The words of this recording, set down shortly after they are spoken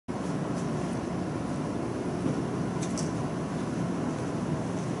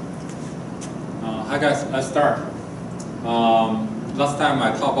Hi guys, let's start. Last time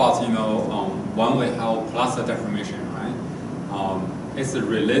I talked about when we have cluster deformation, right? It's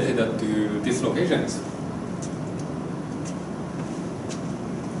related to dislocations.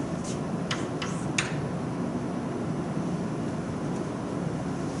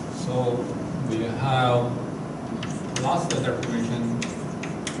 So we have cluster deformation.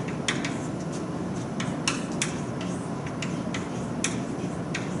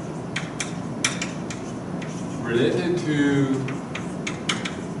 Related to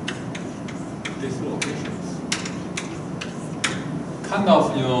dislocations. Kind of,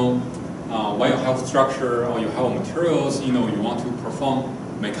 when you have structure or you have materials, you want to perform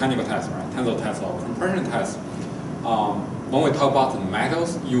mechanical tests, right? Tensile tests or compression tests. When we talk about the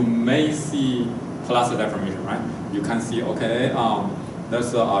metals, you may see cluster deformation, right? You can see, okay,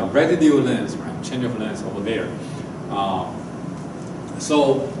 there's a residual length, right? Change of length over there.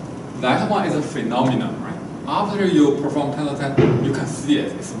 So that one is a phenomenon, right? After you perform tensile test, you can see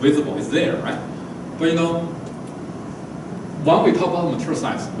it. It's visible. It's there, right? But when we talk about material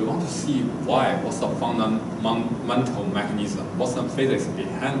science, we want to see why. What's the fundamental mechanism? What's the physics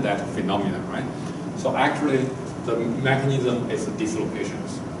behind that phenomenon, right? So actually, the mechanism is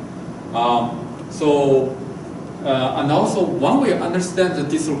dislocations. And also when we understand the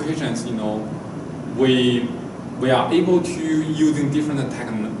dislocations, we are able to using different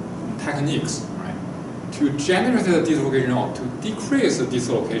techniques. To generate the dislocation or to decrease the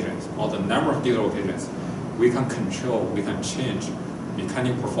dislocations or the number of dislocations, we can control, we can change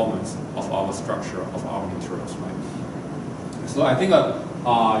mechanical performance of our structure, of our materials, right? So I think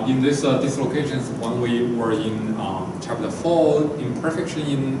in this dislocations, when we were in chapter 4, imperfection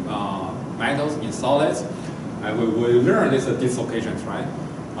in metals, in solids, we learned this dislocations, right?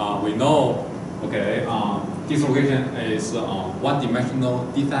 We know, okay, dislocation is one-dimensional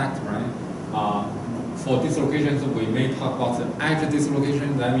defect, right? For dislocations, we may talk about the edge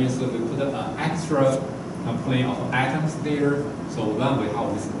dislocation. That means we put an extra plane of atoms there. So then we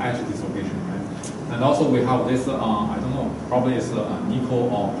have this edge dislocation, right? And also we have this, I don't know, probably it's nickel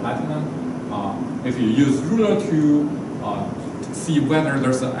or platinum. If you use ruler to see whether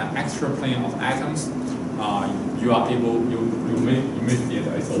there's an extra plane of atoms, you are able, you may see it.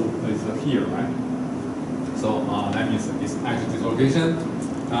 It's here, right? So that means it's edge dislocation.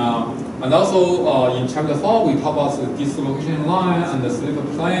 And also in chapter 4, we talk about the dislocation line and the slip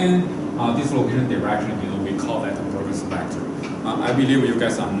plane, dislocation direction. We call that Burgers vector. I believe you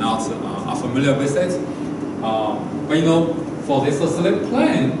guys are not familiar with it. But for this slip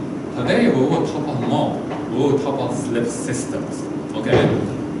plane, today we will talk about more. We will talk about slip systems. Okay.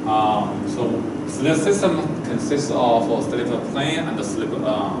 So slip system consists of a slip plane and the slip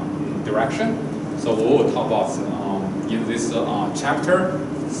direction. So we will talk about in this chapter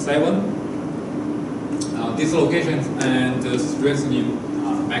 7, dislocations and strengthening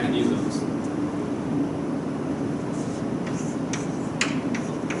mechanisms.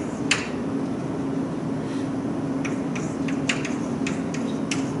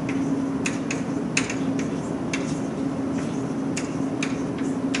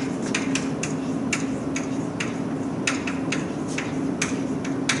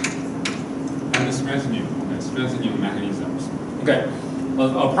 And strengthening mechanisms. Okay.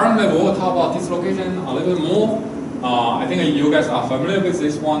 Apparently, we will talk about dislocation a little bit more. I think you guys are familiar with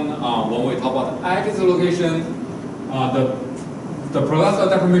this one. When we talk about edge dislocation, the product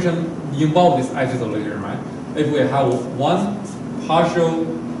deformation involves this edge dislocation, right? If we have one partial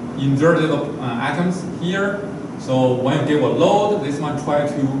inverted atoms here, so when you give a load, this one try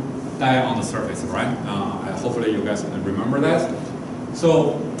to die on the surface, right? Hopefully, you guys remember that.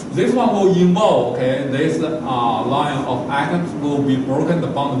 So this one will involve, okay, this line of atoms will be broken, the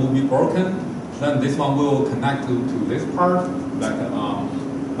bond will be broken, then this one will connect to this part, like,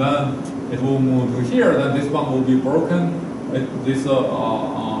 then it will move to here, then this one will be broken, this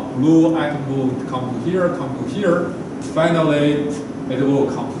blue atom will come to here, finally it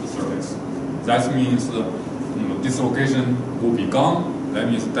will come to the surface. That means dislocation will be gone, that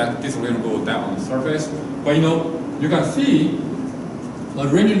means that dislocation will die on the surface. But you can see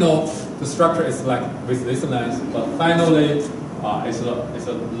original, the structure is like with this length, but finally it's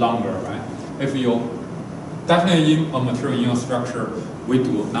a longer, right? If you definitely in a material in a structure, we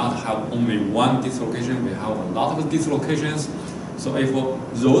do not have only one dislocation, we have a lot of dislocations. So if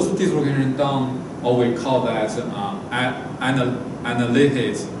those dislocations done, or we call that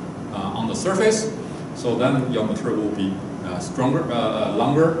annihilated on the surface, so then your material will be stronger,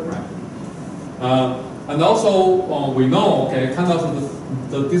 longer, right? And also we know, okay, kind of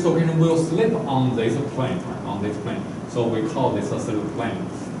the dislocation will slip on this plane, right? On this plane. So we call this a slip plane.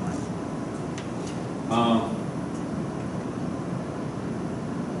 Right?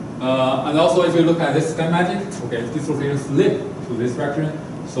 And also, if you look at this schematic, okay, dislocation slip to this direction.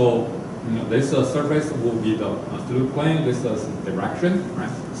 So this surface will be the slip plane. This is direction,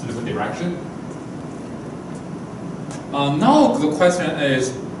 right? Slip direction. Now the question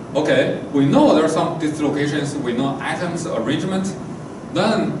is, okay, we know there are some dislocations. We know atoms arrangement.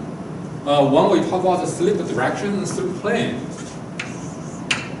 Then when we talk about the slip direction and slip plane,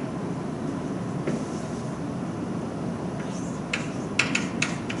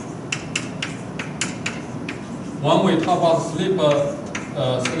 when we talk about slip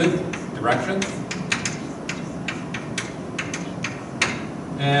direction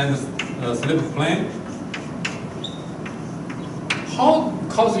and slip plane,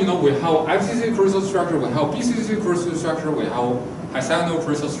 because we have FCC crystal structure, we have BCC crystal structure, we have hexagonal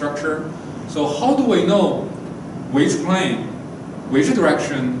crystal structure. So how do we know which plane, which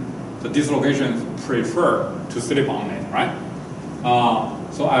direction the dislocations prefer to slip on it, right?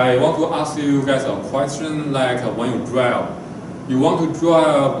 So I want to ask you guys a question, like when you drive, you want to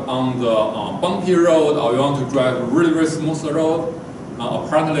drive on the bumpy road, or you want to drive a really, really smooth road.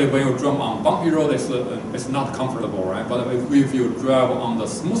 Apparently, when you drive on bumpy road, it's not comfortable, right? But if you drive on the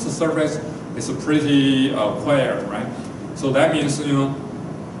smooth surface, it's pretty quiet, right? So that means if you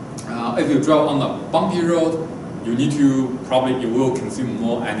drive on the bumpy road, you will consume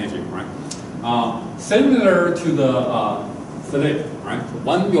more energy, right? Similar to the slip, right?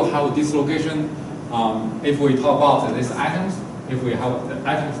 When you have dislocation, if we talk about these atoms, if we have the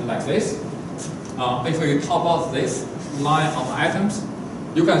atoms like this, if we talk about this line of atoms,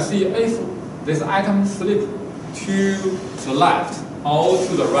 you can see if this atom slip to the left or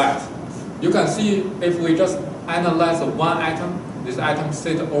to the right, you can see if we just analyze one atom, this atom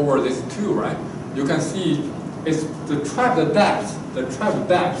sit over this two, right? You can see it's the trapped depth. The trapped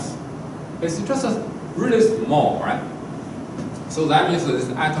depth is just really small, right? So that means that this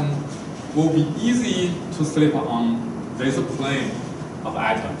atom will be easy to slip on this plane of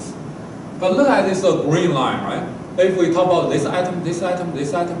atoms. But look at this green line, right? If we talk about this atom, this atom,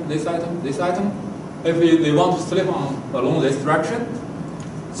 this atom, this atom, this atom, if they want to slip along this direction,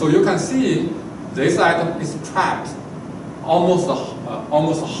 so you can see this atom is trapped almost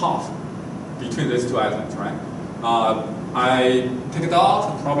half between these two atoms, right? I take it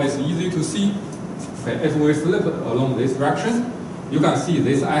out, probably it's easy to see. Okay, if we slip along this direction, you can see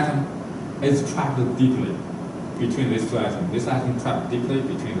this atom is trapped deeply between these two atoms. This atom trapped deeply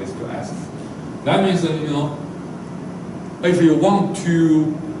between these two atoms. That means that, if you want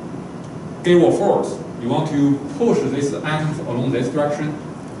to give a force, you want to push these atoms along this direction,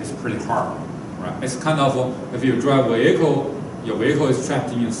 it's pretty hard, right? It's kind of, if you drive a vehicle, your vehicle is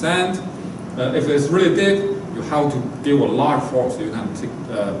trapped in sand. If it's really big, you have to give a large force, you can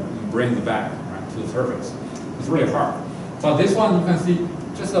bring it back, right, to the surface. It's really hard. But this one, you can see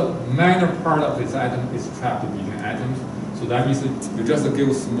just a minor part of this atom is trapped between atoms. So that means you just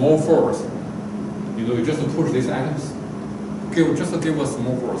give small force. You just push these atoms, just give a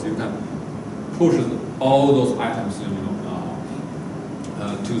small force. You can push all those atoms,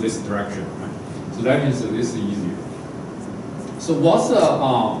 to this direction. Right? So that means this is easier. So what's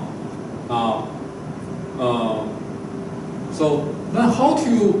so then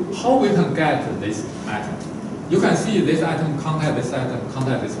how we can get this atom? You can see this atom contact this atom,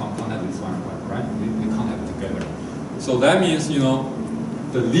 contact this one, right? They contact together. So that means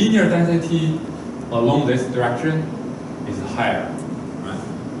the linear density along this direction is higher, right?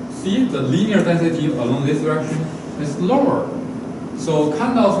 See, the linear density along this direction is lower. So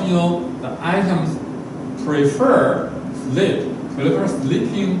kind of, the atoms prefer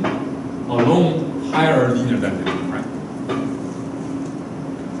slipping along higher linear density, right?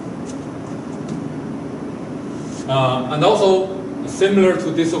 And also, similar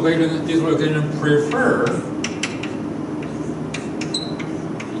to dislocation prefer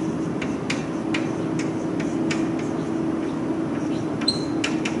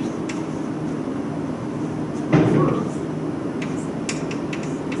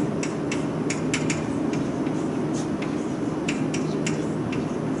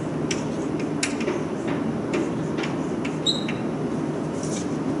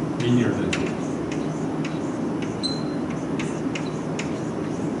linear density.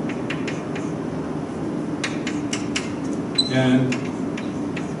 And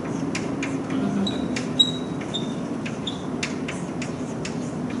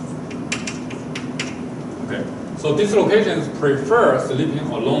okay, so dislocations prefer slipping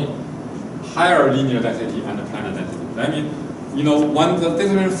along higher linear density and planar density. That means, when the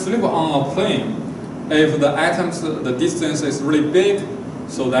dislocations slip on a plane, if the atoms, the distance is really big,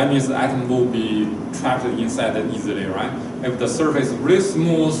 So that means the atom will be trapped inside easily, right? If the surface is really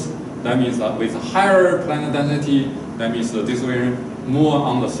smooth, that means that with higher planar density, that means the dissolution more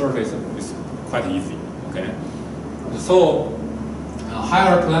on the surface is quite easy, okay? So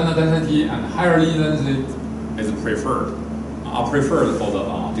higher planar density and higher linear density is preferred, are preferred for the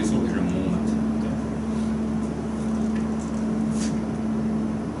dislocation moment.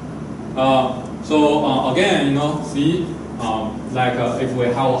 Okay. So again, you know, see, like if we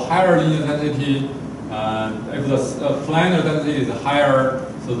have a higher linear density, if the planar density is higher,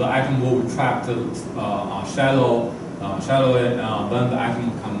 so the atom will be trapped shallow, then the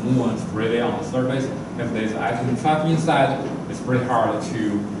atom can move freely on the surface. If there is atom trapped inside, it's pretty hard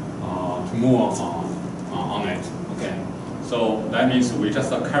to move on it. Okay, so that means we just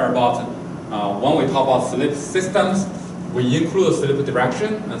care about when we talk about slip systems, we include slip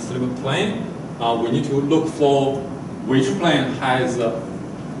direction and slip plane. We need to look for which plane has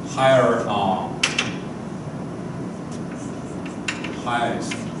higher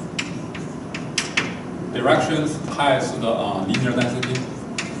highest directions, highest linear density.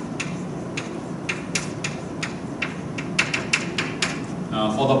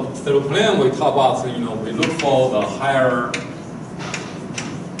 For the slip plane, we talk about, you know, we look for the higher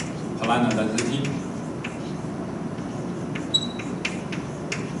planar density.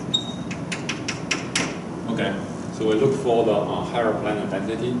 Okay, so we look for the higher planar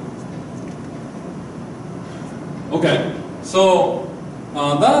density. Okay, so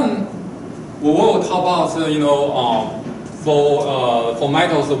then we will talk about, you know, for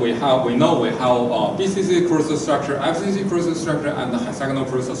metals we know we have BCC crystal structure, FCC crystal structure, and the hexagonal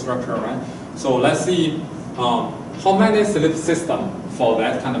crystal structure, right? So let's see how many slip systems for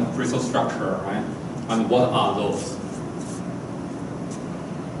that kind of crystal structure, right? And what are those?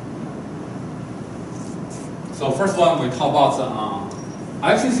 So first one we talk about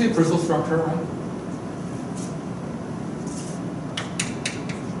FCC crystal structure, right?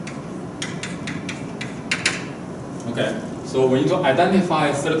 Okay, so we need to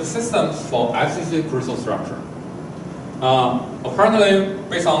identify slip systems for FCC crystal structure. Apparently,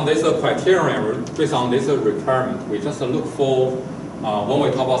 based on this criterion, based on this requirement, we just look for, when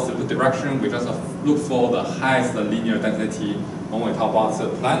we talk about slip direction, we just look for the highest linear density. When we talk about the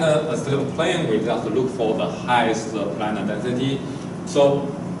planar slip plane, we just look for the highest planar density. So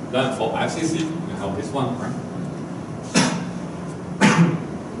then for FCC, we have this one, right?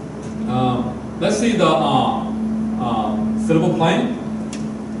 Let's see the slip plane.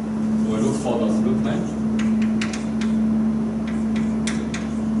 We look for the slip plane.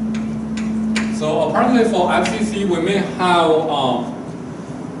 So apparently for FCC, we may have,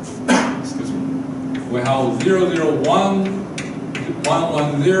 excuse me, we have 001,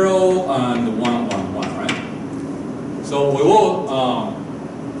 110, and 111, right? So we will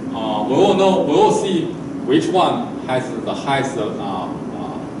see which one has the highest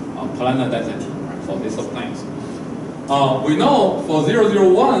planar density, right, for these planes. We know for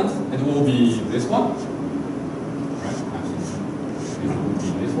 001, it will be this one, right? It will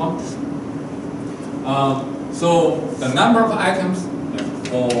be this one. So the number of atoms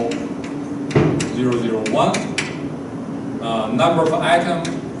for 001, number of atoms,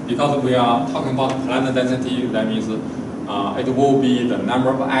 because we are talking about planar density, that means it will be the number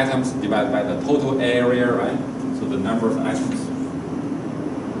of atoms divided by the total area, right? So the number of atoms.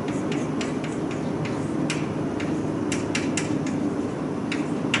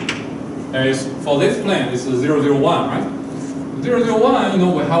 For this plane, it's 001, right? 001, you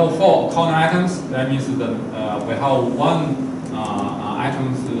know, we have 4 corner atoms. That means that we have 1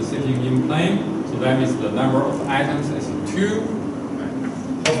 atom sitting in plane. So that means the number of atoms is 2. Right?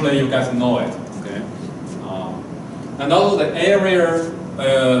 Hopefully you guys know it. Okay. And also the area,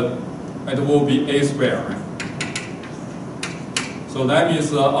 it will be A squared. Right? So that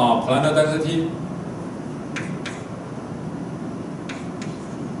means planar density.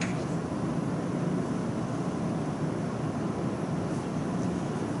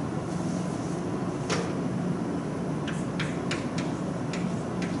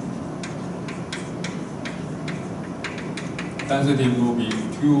 Density will be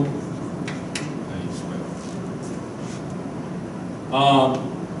 2 A squared.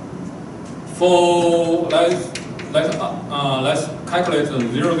 For let's calculate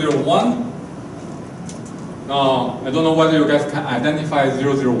 001. I don't know whether you guys can identify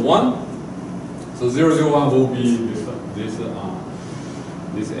 001. So 001 will be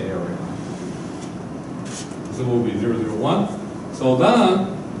this area. This will be 001. So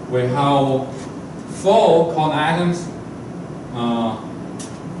then we have 4 corner atoms.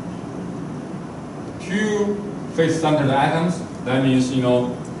 2 face-centered atoms. That means,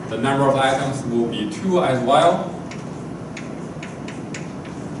 the number of atoms will be 2 as well.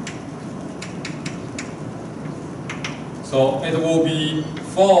 So it will be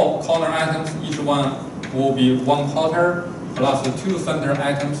 4 corner atoms, each one will be 1/4, plus the 2 center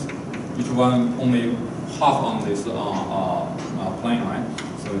atoms, each one only half on this plane, right?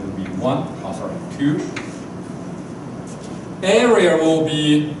 So it will be 2. Area will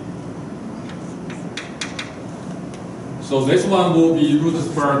be, so this one will be root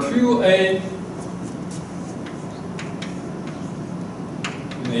square 2a.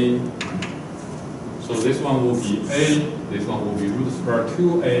 So this one will be a, this one will be root square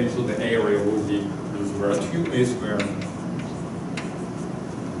 2a, so the area will be root square 2a squared.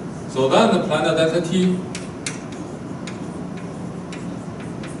 So then the planar density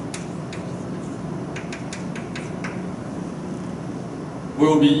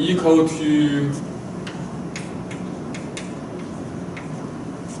will be equal to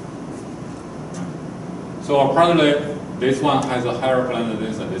so apparently this one has a higher planar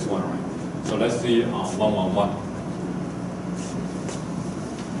density than this one, right? So let's see 111.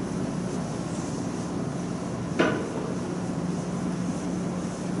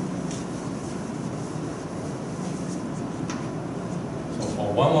 So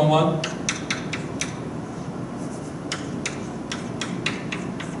for 111,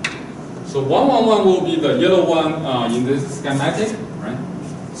 so 111 will be the yellow one in this schematic, right?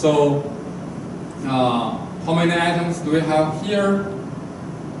 So how many atoms do we have here?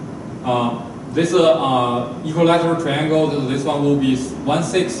 This equilateral triangle, this one will be 1,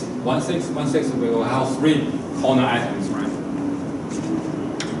 6, 1, 6, 1, 6. We will have 3 corner atoms, right?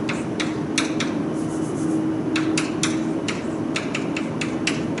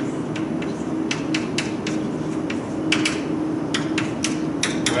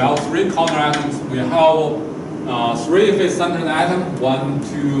 We have 3 corner atoms. We have 3 face-centered atoms, 1,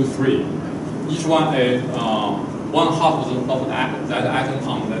 2, 3. Each one is 1/2 of that atom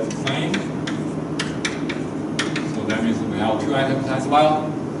on that plane. So that means we have 2 atoms as well.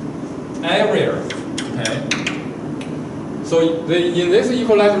 Area, okay. So in this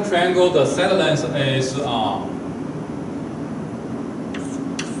equilateral triangle, the set length is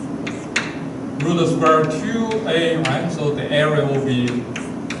root square 2a, right? So the area will be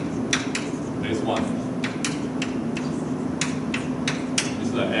this one. This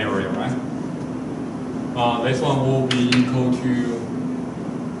is the area, right? This one will be equal to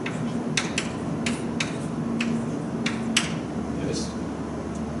this.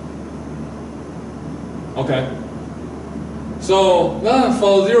 Okay. So then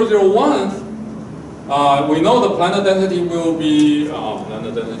for 001, we know the planar density will be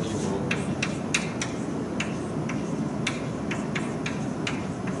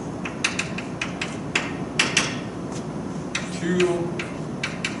 2.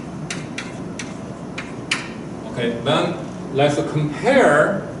 Okay, then let's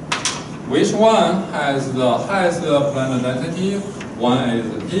compare which one has the highest planar density. One is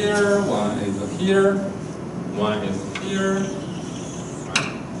here, one is here, one is here.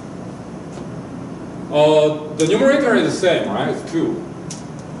 The numerator is the same, right? It's 2.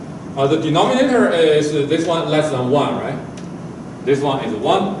 The denominator is this one less than 1, right? This one is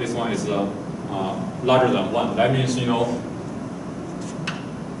 1, this one is larger than 1. That means,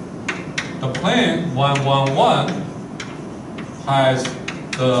 the plane 111 has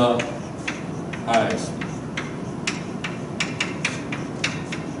the highest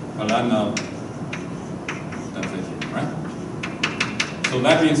planar density, right? So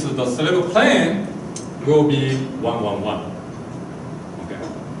that means the slip plane will be 111. Okay.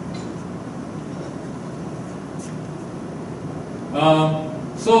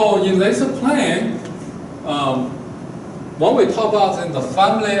 So in this plane, when we talk about in the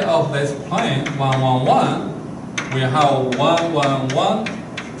family of this plane 111, we have 111,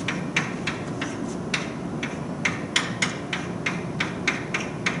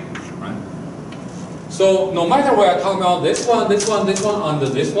 right? So no matter we are talking about this one, this one, this one, and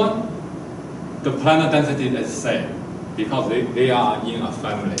this one, the planar density is the same because they are in a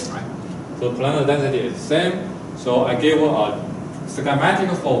family, right? So planar density is the same. So I gave a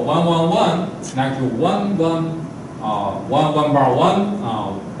schematic for 111, negative 1, 1, 1 bar 1,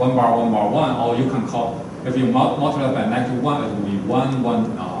 1 bar 1 bar 1, or you can call, if you multiply by negative 1, it will be 1,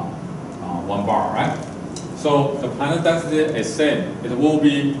 1 bar, right? So the planar density is same. It will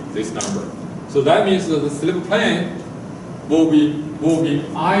be this number. So that means that the slip plane will be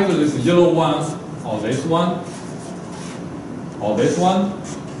either this yellow one, or this one, or this one,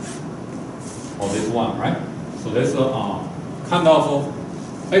 or this one, right? So this kind of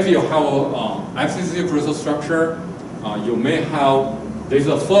if you have a FCC crystal structure, you may have these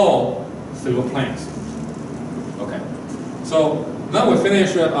four silver planes. Okay, so now we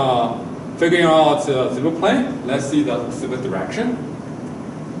finish figuring out the silver plane. Let's see the silver direction.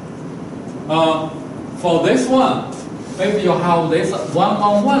 For this one, if you have this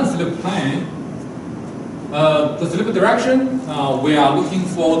 1-1-1 silver plane, the silver direction, we are looking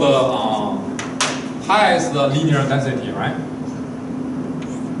for the highest linear density, right?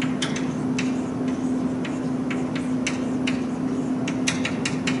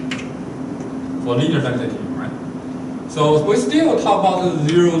 For linear density, right? So we still talk about the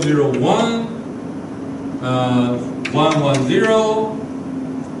 0, 0, 1, 1, 1, 0,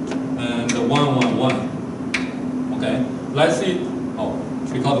 and 1, 1, 1. Okay, let's see. Oh,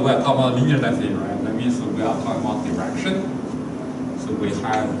 because we are talking about linear density, right? That means we are talking about direction. So we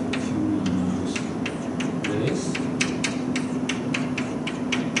have to use this.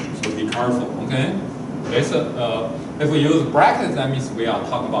 So be careful, okay? This, if we use brackets, that means we are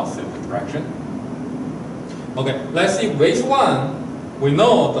talking about silver direction. Okay, let's see which one. We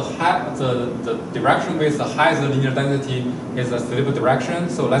know the direction with the highest linear density is the silver direction.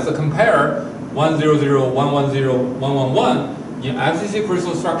 So let's compare 1, 0, 0, 1, 1, 0, 1, 1, 1. In FCC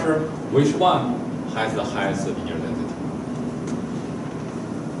crystal structure, which one has the highest linear density?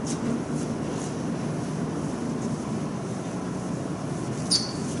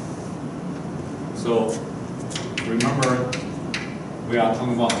 So remember, we are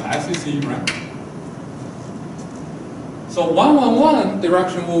talking about FCC, right? So 1, 1, 1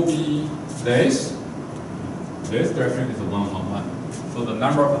 direction will be this. This direction is 1, 1, 1. So the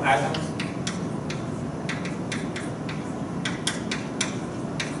number of atoms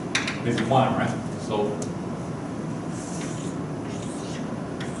is 1, right? So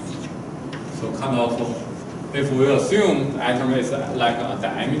kind of, if we assume the atom is like a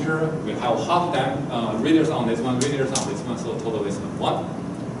diameter, we have half radius on this one, radius on this one, so total is 1.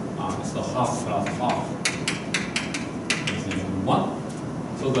 It's the half plus half. 1.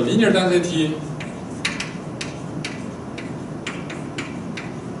 So the linear density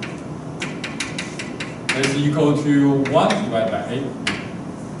is equal to 1 divided by 8.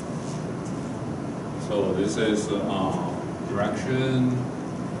 So this is direction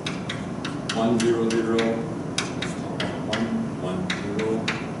 1, 0, 0, 1, 1, 0.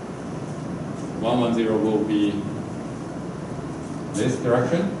 1, 1, 0 will be this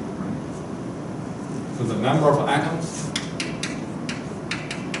direction. So the number of atoms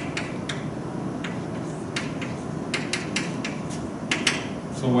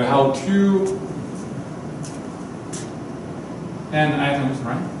so we have 2 n atoms,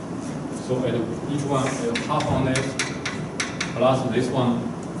 right? So each one is half on this, plus this one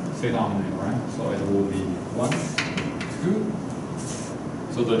sit on it, right? So it will be 1, 2.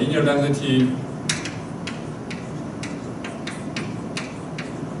 So the linear density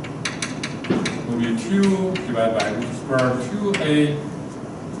will be 2 divided by root square 2a.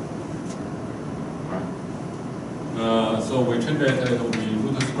 So we change it, it will be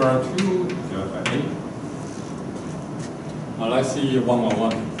root square 2 divided by 8. Let's see 1, 1,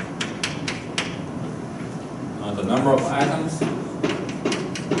 1. The number of atoms.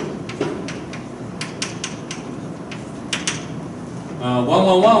 1,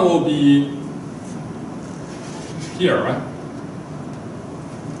 1, 1 will be here, right?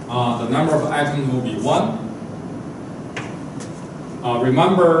 The number of atoms will be 1.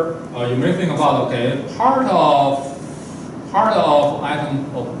 Remember, you may think about, okay, part of atom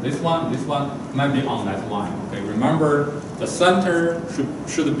of this one might be on that line. Okay, remember the center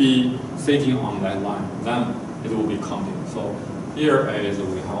should be sitting on that line. Then it will be counted. So here is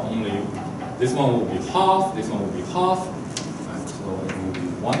we have only this one will be half, this one will be half, and so it will be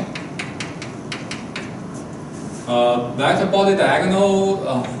 1. That body diagonal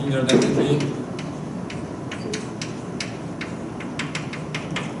linear density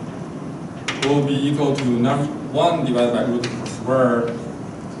will be equal to 1 divided by root square.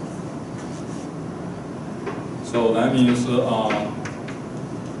 So that means will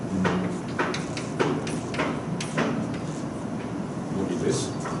be this.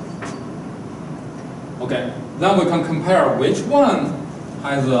 Okay, then we can compare which one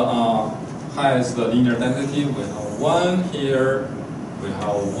has the linear density. We have 1 here, we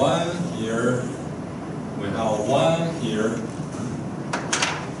have 1 here, we have 1 here.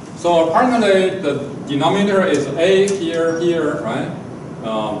 So apparently the denominator is a here, right?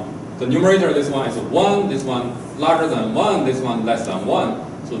 The numerator, this one is 1, this one larger than 1, this one less than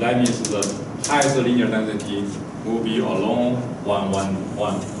 1. So that means the highest linear density will be along 1, 1,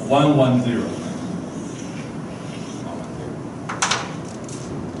 1, 1, 1, 0.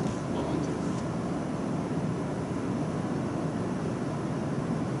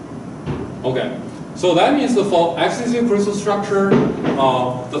 Okay, so that means for FCC crystal structure,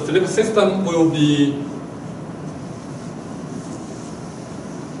 the Phillips system will be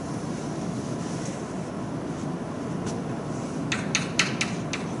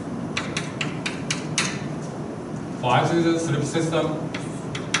for FCC Phillips system.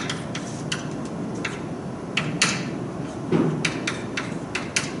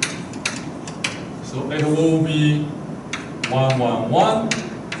 So it will be 111,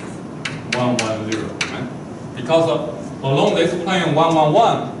 110, right? Because along this plane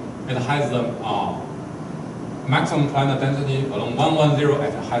 111, it has the maximum planar density. Along 110,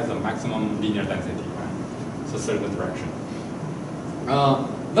 it has the maximum linear density, right? So certain direction.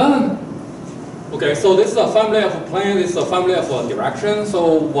 Then, okay, so this is a family of plane. This is a family of direction.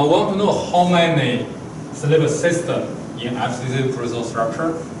 So we want to know how many slip systems in FCC crystal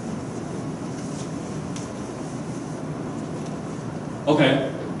structure. Okay,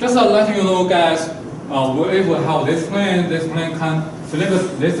 just letting you know, guys, if we have this plane can flip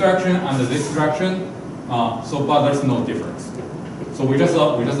this direction and this direction, but there's no difference. So we just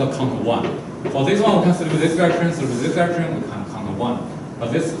count one. For this one, we can flip this direction, we can count one.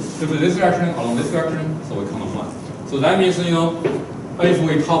 But this flip this direction along this direction, so we count one. So that means, you know, if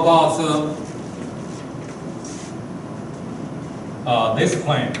we talk about this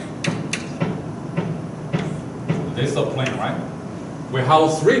plane, this is a plane, right? We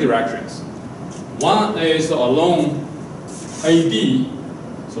have three directions. One is along AD,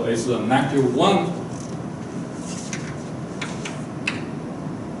 so it's a -1.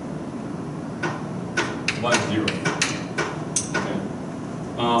 Okay.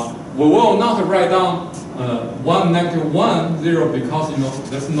 We will not write down 1, -1, 0 because, you know,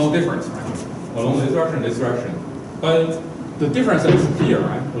 there's no difference, right? Along this direction. But the difference is here,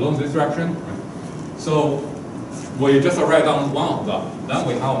 right? Along this direction. Right? So we just write down one of them. Then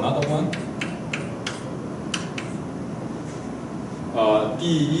we have another one.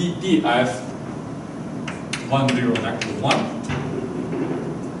 DE, DF, 1, 0, -1.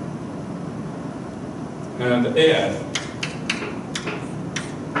 And AF.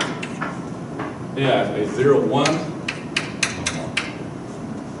 AF is 0, 1.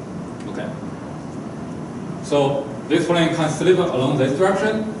 Okay. So this plane can slip along this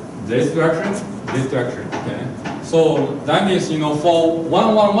direction, this direction, this direction. Okay. So that means, you know, for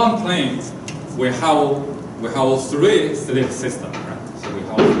 111 planes, we have three slip systems, right? So we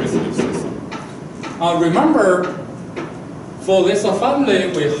have three slip systems. Remember, for this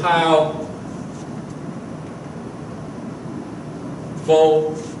family, we have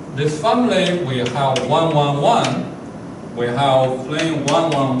for this family we have 111. We have plane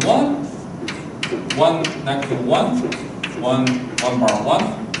 111, 1, -1, 1 bar 1,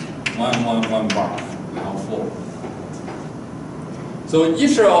 1 bar. We have 4. So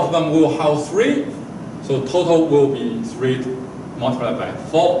each of them will have 3, so total will be 3 multiplied by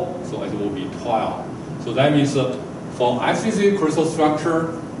 4, so it will be 12. So that means for FCC crystal structure,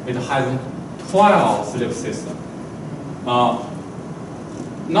 it has 12 slip systems.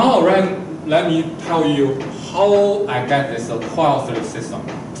 Now let me tell you how I get this 12 slip system.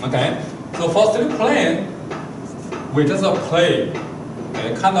 Okay, so for slip plane, we just play,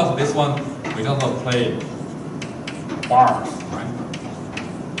 okay, kind of this one, we just play bars, right?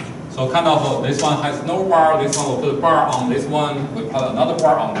 So kind of this one has no bar, this one will put a bar on this one, we put another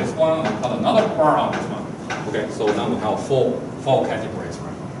bar on this one, we put another bar on this one. Okay, so now we have four categories,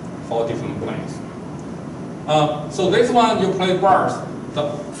 right? 4 different planes. So this one you play bars.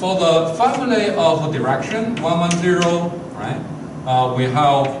 For the family of direction, 110, right? We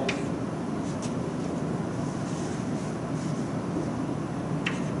have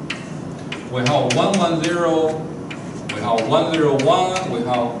we have 110, we have 101, we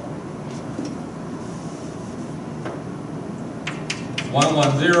have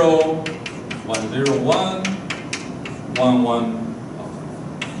 110, 101,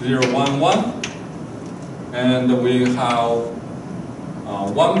 11011, and we have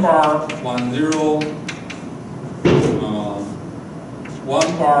 1 bar, 10,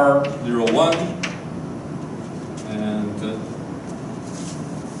 1 bar, 01, and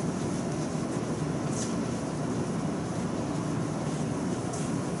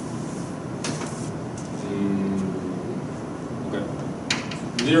okay,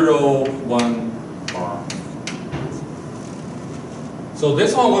 0, 1 bar. So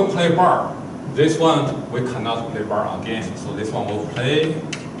this one will play bar. This one we cannot play bar again. So this one will play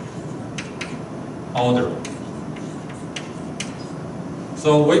order.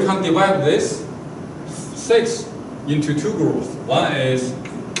 So we can divide this 6 into 2 groups. One is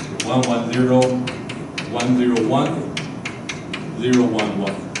 110, 101,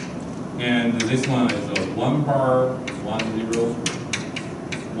 011. And this one is a 1 bar 1 0,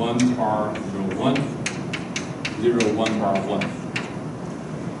 1 bar 0 1, 0 1 bar 1.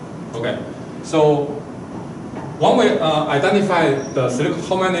 Okay, so when we identify the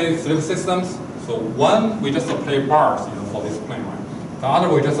how many Silic systems, so one we just play bars, for this plane, right? The other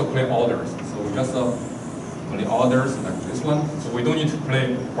we just play orders. So we just play orders like this one. So we don't need to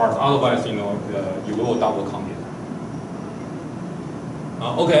play bars, otherwise, you will double count it.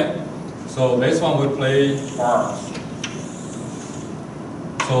 Okay, so this one we play bars.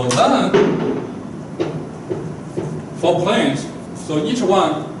 So then, for planes, so each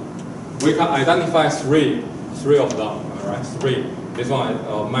one we can identify three of them, all right? Three. This one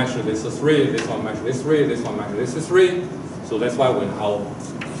match this 3, this one match this 3, this one match this 3. So that's why we have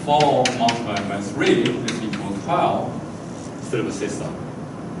 4 multiplied by 3 is equal to 12 Silic system.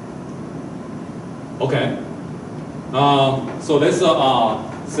 Okay. So this is a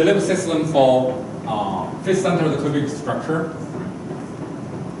Silic system for face-centered cubic structure.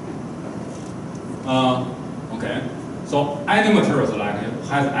 Okay. So any materials like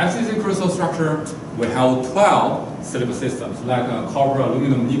has FCC crystal structure, we have 12 Silic systems like copper,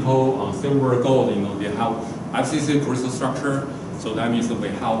 aluminum, nickel, silver, gold. They have FCC crystal structure. So that means we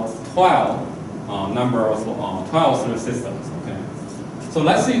have 12 number of 12 Silic systems. Okay. So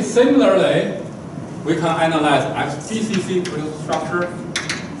let's see. Similarly, we can analyze FCC crystal structure.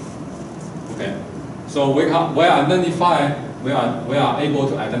 Okay. So we are able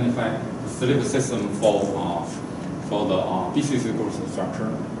to identify the Silic system for the BCC crystal structure.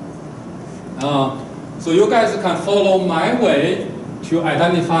 So you guys can follow my way to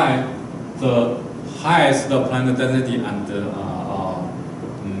identify the highest planar density and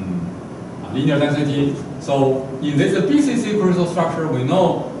linear density. So in this BCC crystal structure, we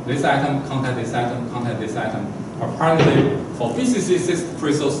know this atom contact this atom contact this atom. Apparently, for BCC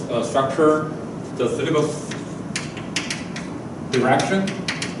crystal structure, the Silic direction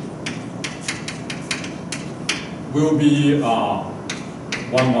will be 1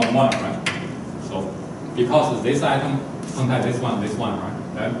 1 1, right? So because this atom contact this one, right?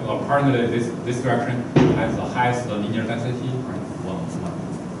 Then apparently this direction has the highest linear density, right? 1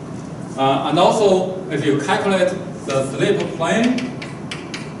 1. And also, if you calculate the slip plane,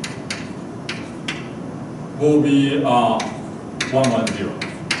 will be 1 1 0.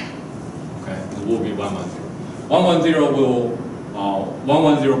 Okay, it will be 1 1 0. 1 1 0 will 1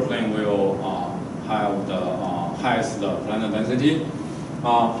 1 0 plane will have the highest planar density.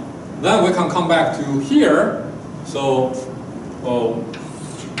 Then we can come back to here. So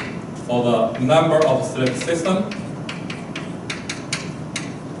for the number of Silic system,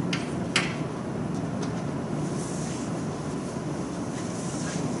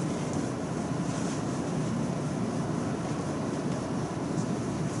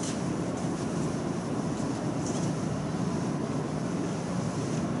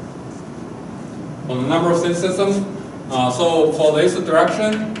 so for this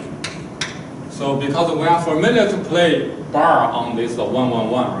direction, so because we are familiar to play bar on this 1 1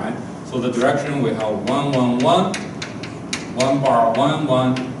 1, right? So the direction we have 1 1 1, 1 bar 1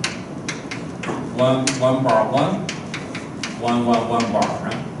 1, 1 bar 1, 1 1 1 bar,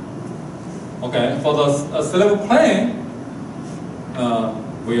 right? Okay, for the Silic plane,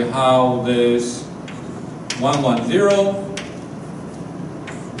 we have this 1 1 0.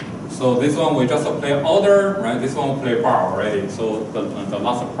 So this one we just play order, right? This one we play bar already. So the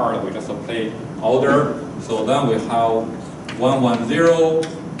last part we just play order. So then we have 1 1 0,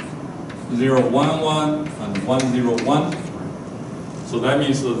 0 1 1, and 1 0 1. So that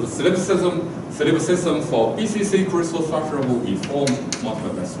means the Silic system for BCC crystal structure will be 4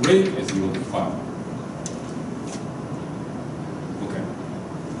 multiplied by 3 is equal to 12. Okay.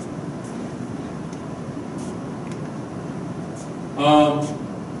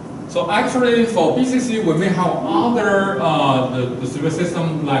 So actually, for BCC, we may have other the Silic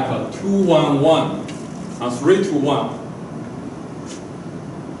system like a 2 1 1, 3 2 1,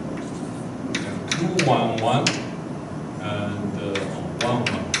 2 1 1, and 1 1 1,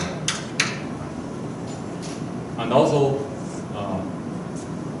 and also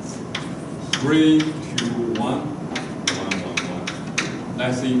 3 2 1, 1 1 1.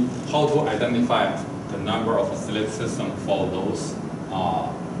 Let's see how to identify the number of Silic system for those.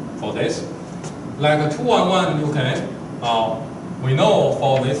 For this, like 2 1 1, okay. We know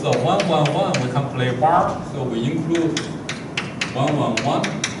for this 1 1 1 we can play bar, so we include 1 1 1,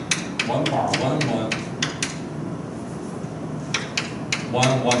 1 bar 1 1,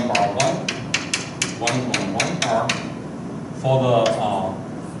 1 1 bar 1, 1 1 1 bar. For the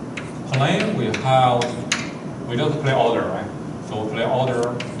plane, we just play order, right? So we play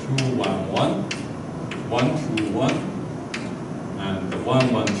order 2 2, 1, 1, 1, 2, 1, and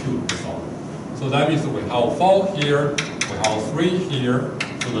 1, 1, 2 is all. So that means we have 4 here, we have 3 here,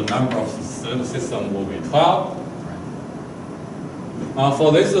 so the number of slip system will be 12.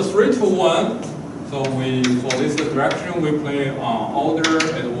 For this 3 to 1, so for this direction we play order,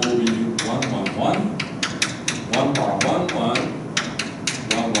 it will be 1, 1, 1, 1 bar 1, 1,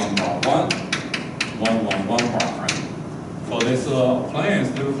 1, 1 bar 1, 1, 1, 1 bar, right? For this planes,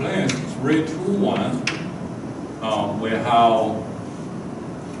 two planes, 3, 2, 1, we have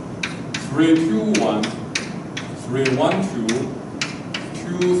 3, 2, 1, 3, 1, 2,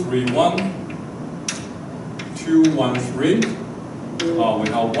 2, 3, 1, 2, 1, 3. We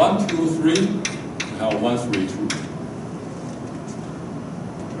have 1, 2, 3. We have 1, 3, 2.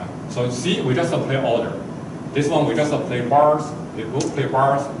 Right. So see, we just play order. This one we just play bars. We will play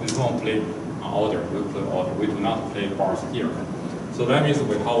bars. This one play order. We play order. We do not play bars here. So that means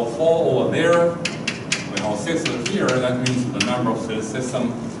we have 4 over there. We have 6 here. That means the number of the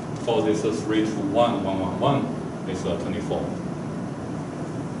system for this 3 to 1, 1, 1, 1 is 24.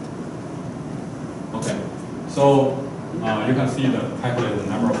 Okay. So you can see the calculate the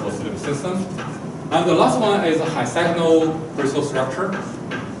number of slip systems. And the last one is a hexagonal crystal structure.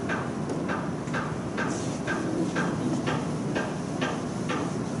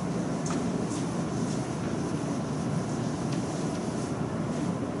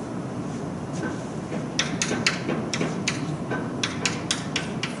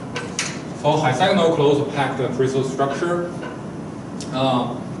 For hexagonal closed packed crystal structure,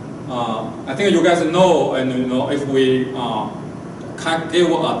 I think you guys know, and if we can give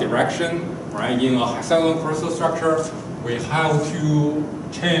a direction, right, in a hexagonal crystal structure, we have to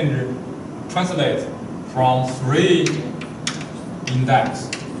translate from 3 index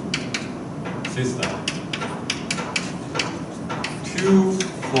system to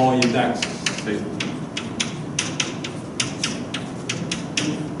 4 index system.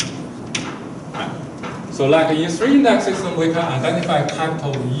 So like in 3 index system, we can identify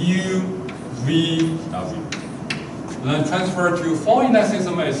capital U, V, W. Then transfer to 4 index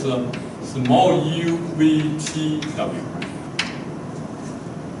system is small u, v, t, w.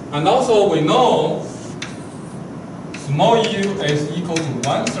 And also we know small u is equal to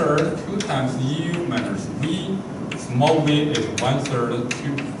 1/3 2 times u minus v. Small v is 1/3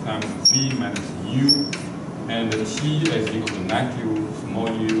 2 times v minus u. And t is equal to negative small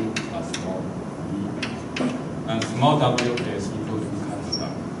u plus small v. And small w is equal to capital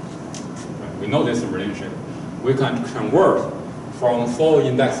W. Right. We know this relationship. We can convert from 4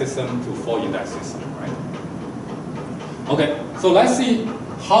 index system to 4 index system, right? Okay, so let's see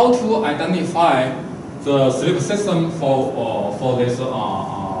how to identify the slip system for this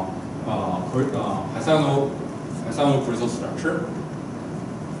hexagonal crystal structure.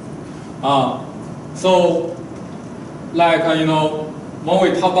 So, like when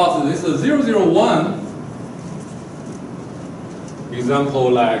we talk about this 001 example,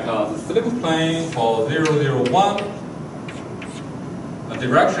 like the slip plane for 001, the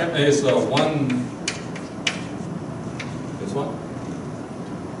direction is this one,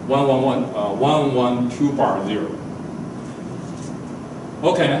 112 bar 0.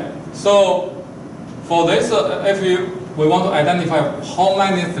 Okay, so for this, if we want to identify how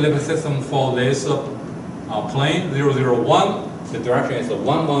many slip systems for this plane 001, the direction is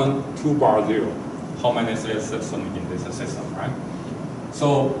 112 bar 0. How many slip systems in this system, right?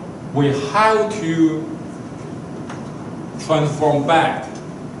 So we have to transform back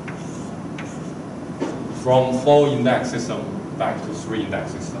from 4 index system back to 3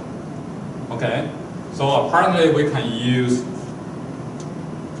 index system. Okay, so apparently we can use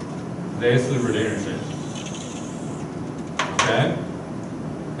this relationship. Okay,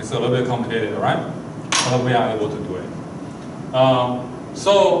 it's a little bit complicated, right? But we are able to do it.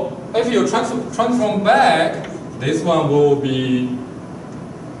 So if you transform back, this one will be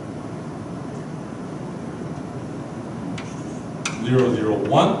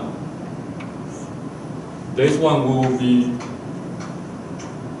 001. This one will be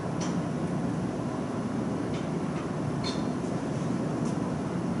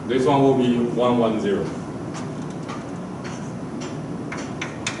This one will be 110.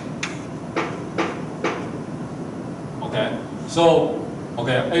 Okay, so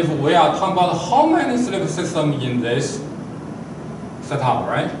if we are talking about how many slip systems in this setup,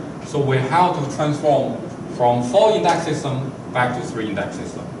 right? So we have to transform from 4 index system back to 3 index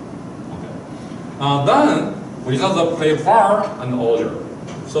system. Okay. Then we just play bar and order.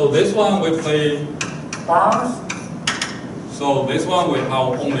 So this one we play bars. So this one we have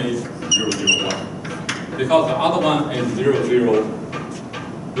only 001 because the other one is 001.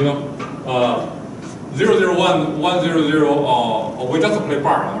 you know, 001, 100, we just play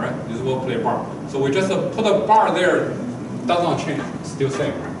bar, all right? This will play bar. So we just put a bar there, does not change, still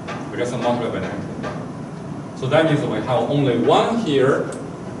same, right? We just multiply by negative. So that means we have only one here.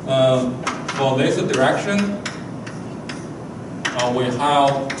 For this direction, we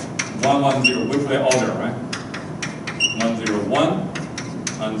have 110. We play order, right? 101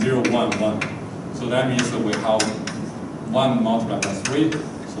 and 011. So that means that we have 1 multiplied by 3.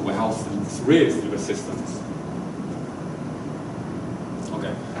 So we have 3 slip systems.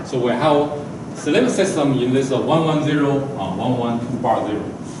 Okay. So we have slip system in this 110, 112 bar 0.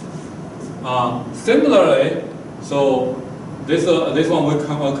 Similarly, so this one we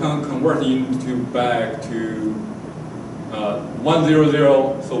can convert into back to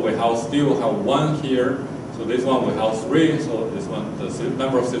 100. So we still have 1 here. So this one we have 3. So this one, the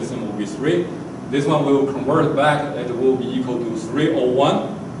number of systems will be 3. This one we will convert back. It will be equal to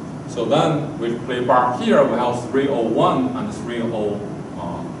 301. So then we play bar here. We have 301 and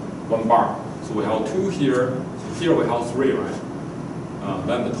 301 bar. So we have 2 here. So here we have 3, right?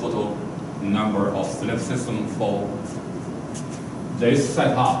 Then the total number of slip system for this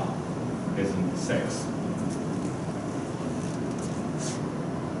setup is 6.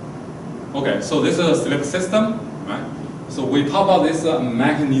 Okay, so this is a slip system, right? So we talk about this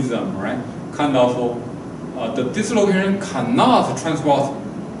mechanism, right? Kind of the dislocation cannot transport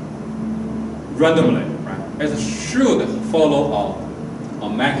randomly, right? It should follow a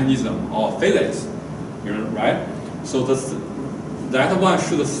mechanism or physics, right? So that one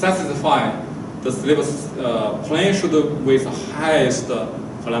should satisfy the slip plane should with highest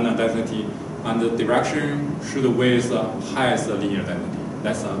planar density, and the direction should with highest linear density.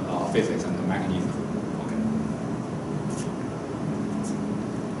 That's physics and the mechanism.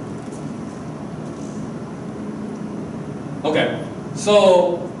 Okay,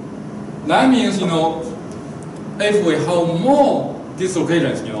 so that means, you know, if we have more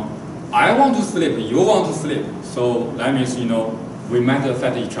dislocations, you know, I want to slip, you want to slip, so that means, you know, we might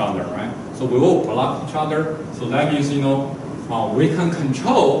affect each other, right? So we will block each other. So that means, you know, we can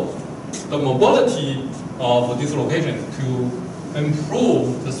control the mobility of dislocation to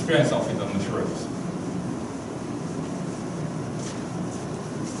improve the strength of the materials.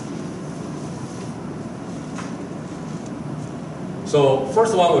 So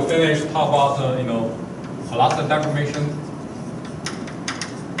first one we finished talk about you know, velocity deformation.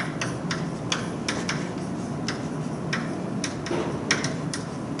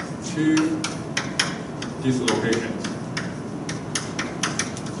 Two dislocations.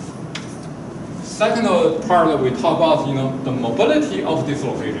 Second part we talk about, you know, the mobility of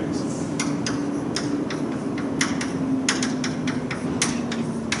dislocations.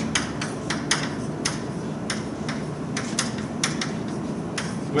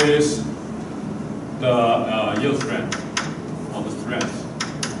 With the yield strength or the strength.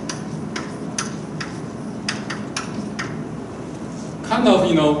 Kind of,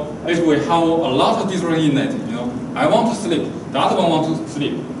 you know, if we have a lot of dislocation in it, you know, I want to slip, the other one wants to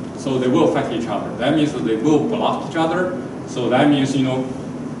slip, so they will affect each other. That means they will block each other. So that means, you know,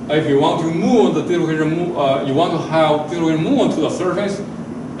 if you want to move the dislocation, you want to have dislocation move to the surface,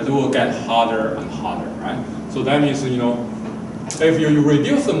 it will get harder and harder, right? So that means, you know, if you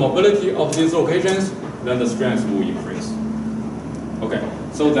reduce the mobility of dislocations, then the strength will increase. Okay,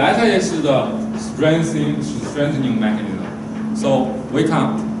 so that is the strengthening mechanism. So we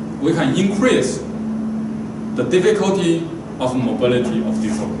can increase the difficulty of mobility of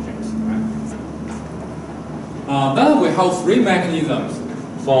dislocations. Right? Then we have 3 mechanisms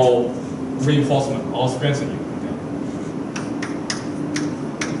for reinforcement or strengthening.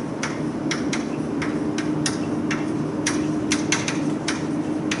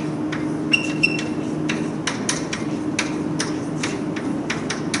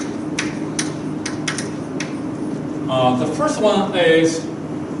 The first one is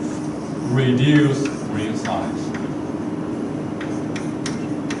reduce grain size.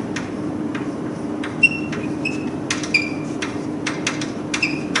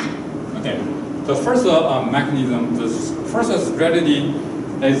 Okay, the first mechanism, the first strategy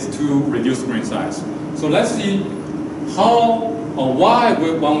is to reduce grain size. So let's see how or why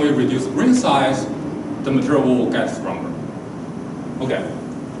when we reduce grain size, the material will get stronger. Okay.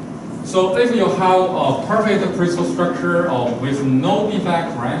 So if you have a perfect crystal structure with no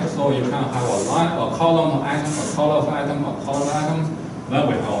defect, right? So you can have a line, a column of atoms, a column of atoms, a column of atoms. Then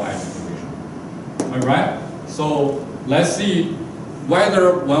we have atom division. All right. So let's see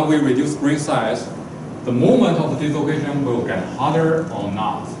whether when we reduce grain size, the movement of the dislocation will get harder or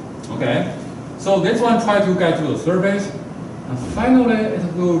not. Okay. So this one try to get to the surface, And finally,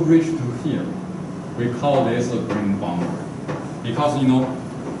 it will reach to here. We call this a green boundary. Because,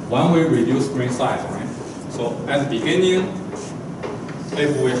 when we reduce green size, right? So at the beginning,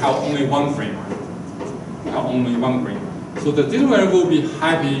 if we have only one green, right? We have only one green. So the disorganization will be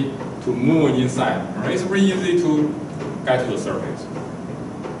happy to move inside. Right? It's very easy to get to the surface.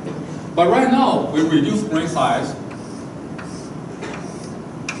 But right now, we reduce green size.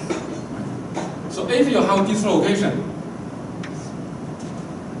 So if you have dislocation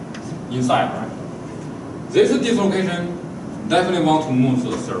inside, right? This dislocation definitely want to move to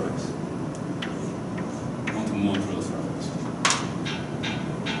the surface. Want to move to the surface.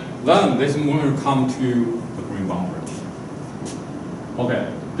 Then this movement will come to the green boundary.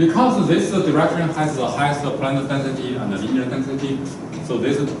 Okay, because this direction has the highest planar density and the linear density, so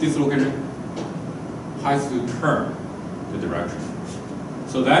this dislocation has to turn the direction.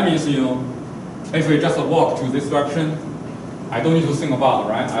 So that means, if we just walk to this direction, I don't need to think about it,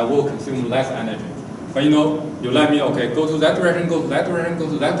 right? I will consume less energy. But you let me, okay, go to that direction, go to that direction, go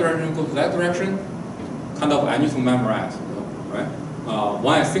to that direction, go to that direction. Kind of, I need to memorize, right?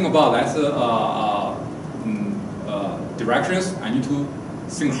 When I think about that directions, I need to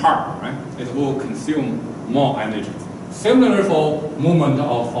think hard, right? It will consume more energy. Similarly for movement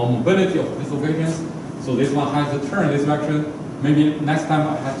or mobility of dislocations. So this one has to turn this direction. Maybe next time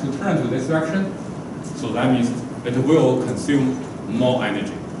I have to turn to this direction. So that means it will consume more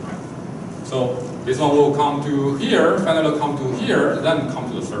energy. Right? So this one will come to here, finally come to here, then come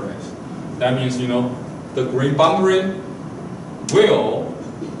to the surface. That means, the green boundary will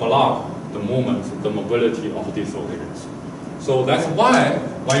block the movement, the mobility of dislocations. So that's why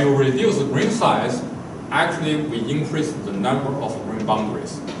when you reduce the green size, actually we increase the number of green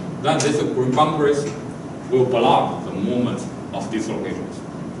boundaries. Then these green boundaries will block the movement of dislocations.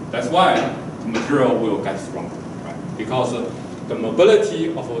 That's why the material will get stronger, right? Because the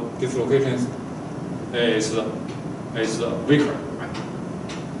mobility of dislocations is weaker, right?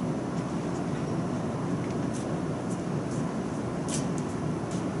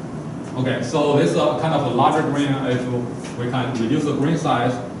 Okay, so this is kind of a larger green. If we can reduce the green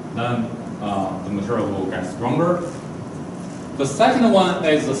size, then the material will get stronger. The second one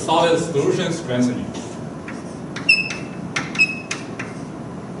is the solid solution strengthening.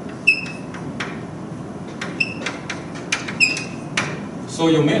 So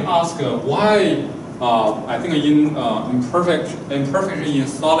you may ask why, I think in imperfection in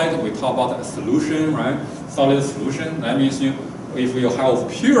solid, we talk about a solution, right? Solid solution, that means if you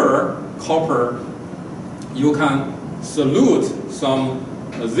have pure copper, you can solute some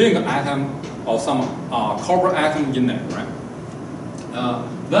zinc atom or some copper atom in it, right?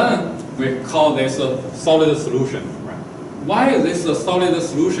 Then we call this a solid solution, right? Why this solid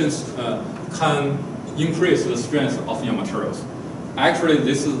solutions can increase the strength of your materials? Actually,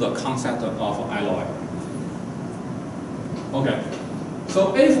 this is the concept of alloy. Okay,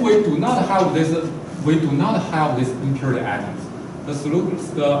 so if we do not have this, impurity atoms,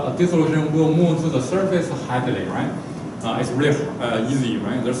 the dissolution will move to the surface happily, right? It's really easy,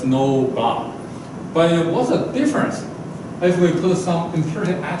 right? There's no block. But what's the difference if we put some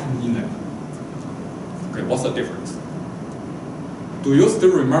impurity atom in it? Okay, what's the difference? Do you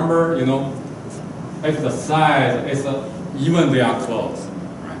still remember, if the size is even they are close,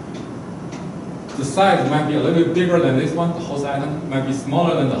 right? The size might be a little bit bigger than this one, the host atom might be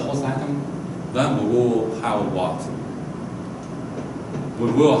smaller than the host atom, then we will have what? We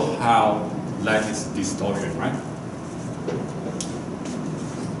will have lattice distortion, right?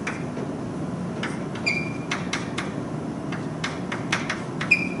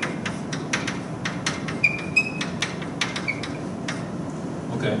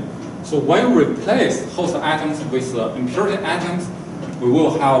 Okay, so when we replace host atoms with impurity atoms, we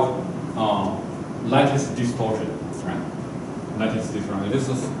will have lattice distortion, right? Lattice distortion. This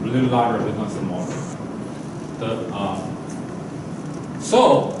is a little larger, this one smaller.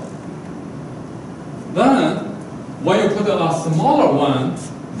 So then, when you put a smaller one,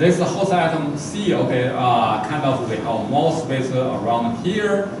 this host atom C, okay, kind of they have more space around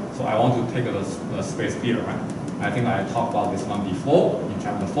here. So I want to take the space here, right? I think I talked about this one before in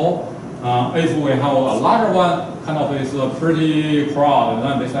chapter 4. If we have a larger one, kind of is pretty crowded,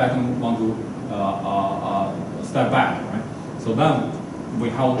 then this atom want to step back, right? So then we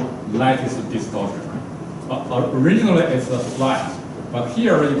have lattice distortion, right? Originally it's flat, but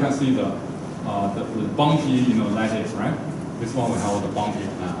here you can see the bumpy, lattice, right? This one we have the bumpy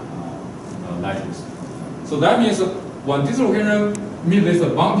lattice. So that means when dislocation meets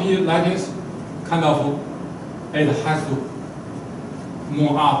this bumpy lattice, kind of it has to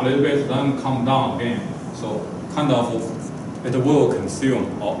move up a little bit, then come down again. So kind of it will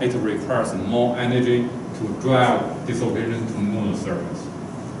consume or it requires more energy to drive dislocation to move the surface.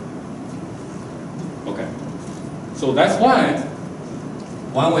 Okay, so that's why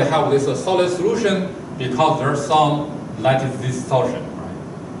when we have this solid solution, because there's some lattice distortion,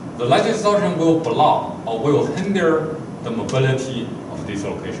 right? The lattice distortion will block or will hinder the mobility of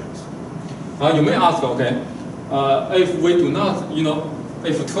dislocations. Now you may ask, okay, if we do not,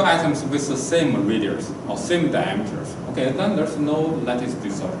 if two atoms with the same radius or same diameters, okay, then there's no lattice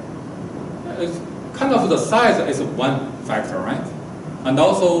distortion. It's kind of the size is one factor, right? And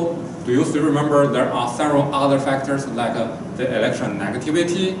also, do you still remember there are several other factors like the electron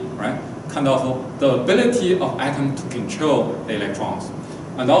negativity, right? Kind of the ability of atom to control the electrons,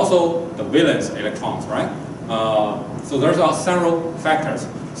 and also the valence electrons, right? So there's several factors.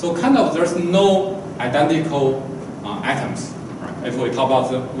 So kind of there's no identical atoms, right? If we talk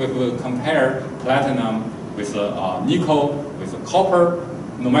about if we compare platinum with nickel with copper,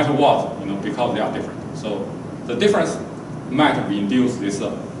 no matter what, because they are different. So the difference might induce this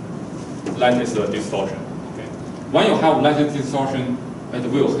lattice distortion. Okay, when you have lattice distortion, it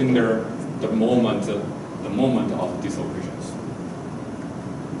will hinder the moment of dislocations.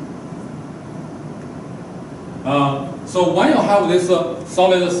 So when you have this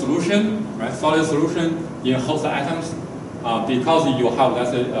solid solution, right? Solid solution in host atoms, because you have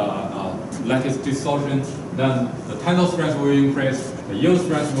lattice distortion, then the tensile strength will increase, the yield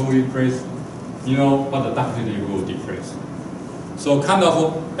strength will increase, but the ductility will decrease. So kind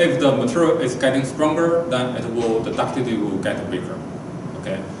of, if the material is getting stronger, then the ductility will get weaker.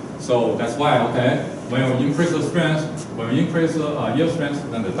 Okay, so that's why, okay, when you increase the strength, when you increase the yield strength,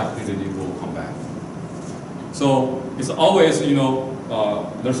 then the ductility will come back. So it's always,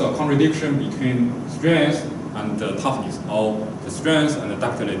 there's a contradiction between strength and the toughness, or the strength and the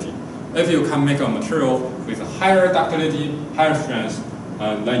ductility. If you can make a material with a higher ductility, higher strength,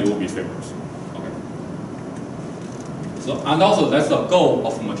 then you will be famous. Okay. So, and also that's the goal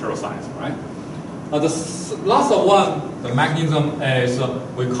of material science, right? The last one, the mechanism is,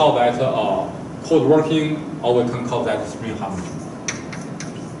 we call that cold working, or we can call that spring hardening.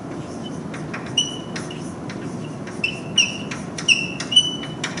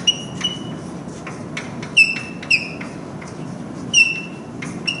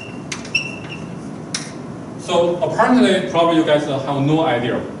 So apparently, probably you guys have no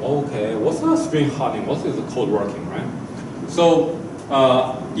idea. Okay, what's a spring hardening? What is the cold working, right? So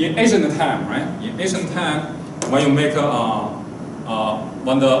in ancient time, right? In ancient time, when you make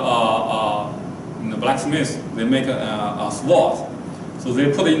when the blacksmiths they make a sword, so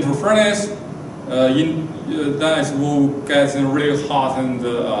they put it into furnace. Then it will get really hot and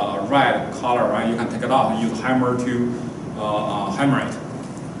red color, right? You can take it out and use hammer to hammer it.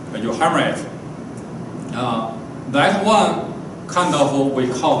 When you hammer it. That one kind of we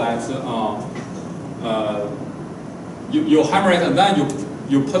call that you hammer it and then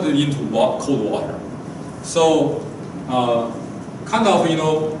you put it into cold water. So kind of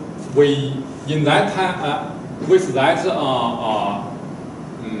we in that time with that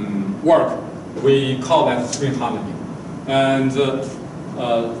work we call that spring hardening. And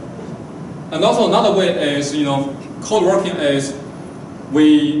also another way is cold working is.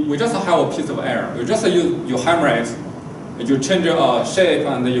 We just have a piece of air. You just you hammer it, you change your shape,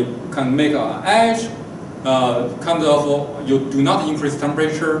 and you can make an edge. Kind of you do not increase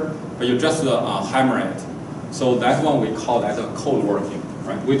temperature, but you just hammer it. So that's one we call that cold working,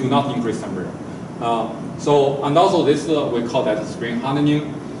 right? We do not increase temperature. So and also this we call that spring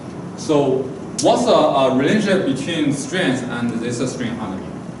hardening. So what's the relationship between strength and this spring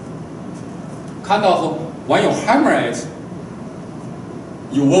hardening? Kind of when you hammer it.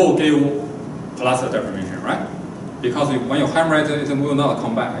 You will give plaster deformation, right? Because when you hammer it, it will not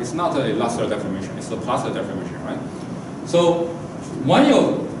come back. It's not a plaster deformation, it's a plaster deformation, right? So when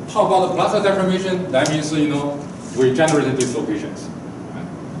you talk about the plaster deformation, that means we generate dislocations. Right?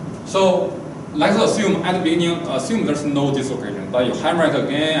 So let's assume at the beginning, assume there's no dislocation, but you hammer it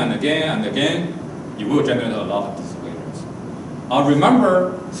again and again and again, you will generate a lot of dislocations.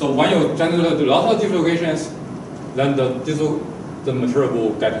 Remember, so when you generate a lot of dislocations, then the material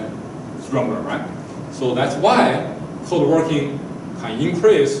will get stronger, right? So that's why cold working can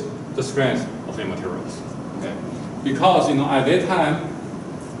increase the strength of the materials. Okay, because at that time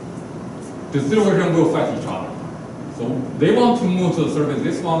the dislocation will fight each other. So they want to move to the surface.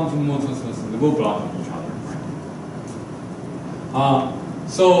 This one to move to the surface. They will block each other. Right?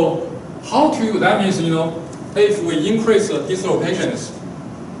 So how to? That means if we increase the dislocations.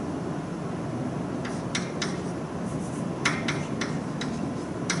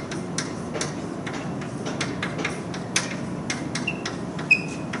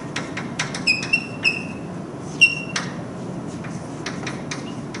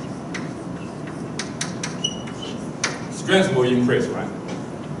 strength will increase, right?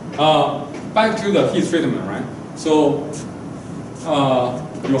 Back to the heat treatment, right? So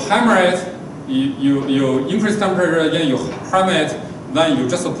you hammer it, you increase temperature again, you hammer it, then you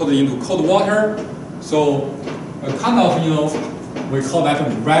just put it into cold water. So kind of, we call that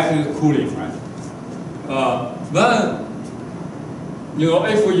rapid cooling, right? Then,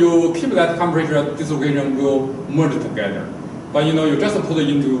 if you keep that temperature, dislocation will merge together. But you just put it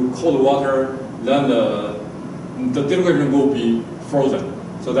into cold water, then the dislocation will be frozen.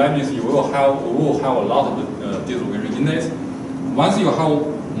 So that means you will have a lot of dislocation in it. Once you have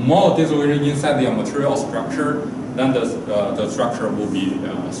more dislocation inside the material structure, then the structure will be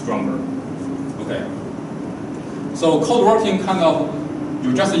stronger. Okay. So cold working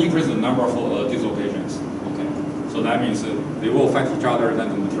you just increase the number of dislocations. Okay. So that means they will fight each other, then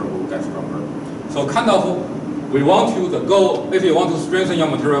the material will get stronger. So we want to, the goal, if you want to strengthen your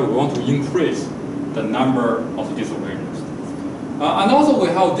material, we want to increase the number of dislocations. And also we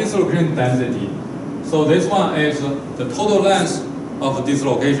have dislocation density. So this one is the total length of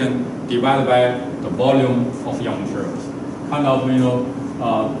dislocation divided by the volume of your materials.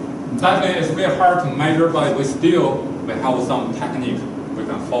 Definitely it's very hard to measure, but we have some technique we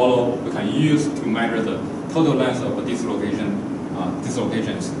can follow, we can use to measure the total length of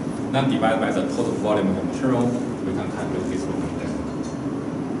dislocations. Then divided by the total volume of the material, we can calculate dislocation density.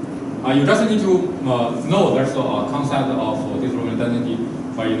 You just need to know there's a concept of dislocation density,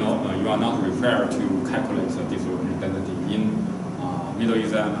 but you are not required to calculate the dislocation density in middle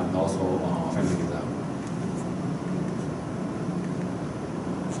exam and also final exam.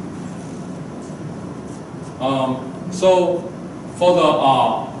 So for the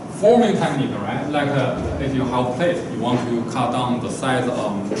forming technique, right? Like if you have plate, you want to cut down the size,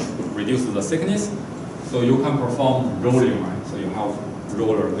 reduce the thickness, so you can perform rolling, right? So you have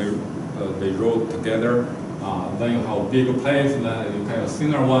roller, they roll together. Then you have big plates, then you have a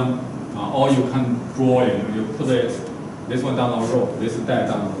thinner one, or you can draw it. You put this one down the road, this die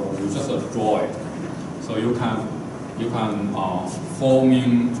down the road. You just draw it. So you can form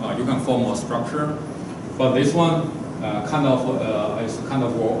a structure. But this one is kind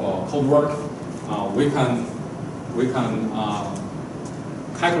of cold work. We can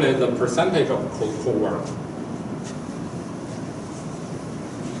calculate the percentage of cold work.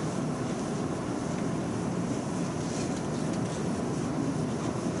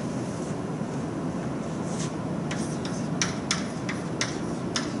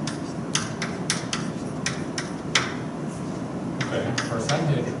 Okay,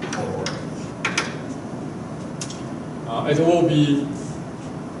 percentage cold work. It will be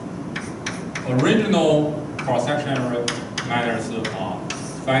original cross-section area minus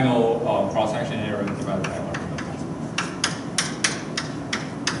final cross-section area divided by original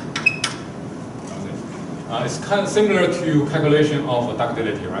mass. It's kind of similar to calculation of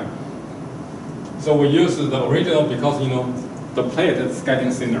ductility, right? So we use the original because the plate is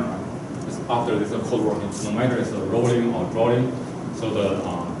getting thinner, right? It's after this cold working, no matter it's rolling or drawing, so the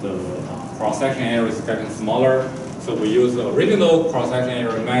cross-section area is getting smaller. So we use the original cross-section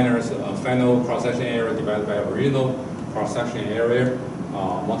area minus final cross-section area divided by original cross-section area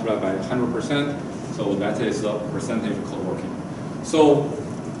multiplied by 100%. So that is the percentage cold working. So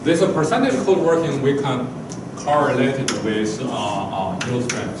this percentage cold working we can correlate it with yield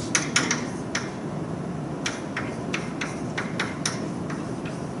strength.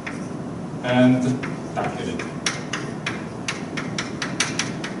 And ductility.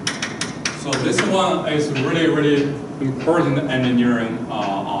 So this one is really, really important engineering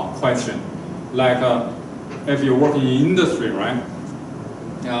question. Like if you're working in industry, right?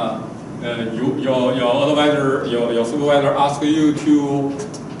 Your advisor, your supervisor asks you to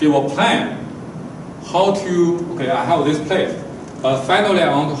give a plan. How to, okay, I have this plate, but finally I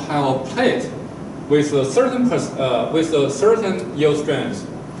want to have a plate with a certain yield strength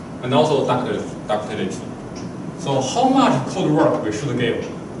and also ductility. So how much cold work we should give?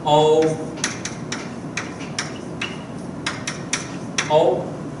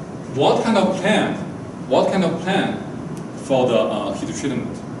 What kind of plan for the heat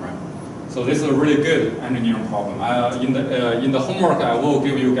treatment, right? So this is a really good engineering problem. In the homework, I will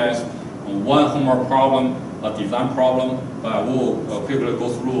give you guys one homework problem, a design problem, but I will quickly go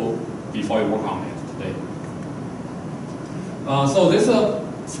through before you work on it today. So this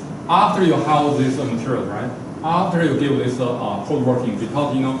after you have this material, right? After you give this cold working,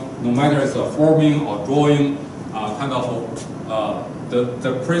 because no matter it's forming or drawing, kind of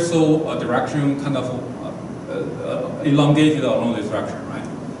the crystal direction kind of elongated along this direction, right?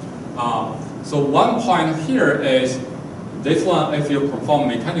 So one point here is this one, if you perform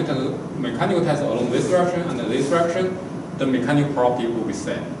mechanical test along this direction and this direction, the mechanical property will be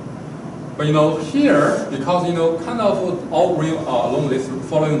same. But here, because kind of all ring along this,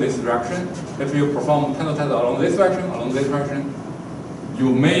 following this direction, if you perform tensor test along this direction,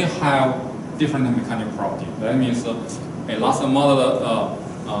 you may have different mechanical property. That means a last model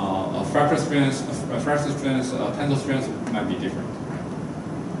fracture strength, tensor strength might be different.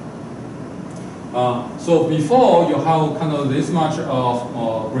 So before you have kind of this much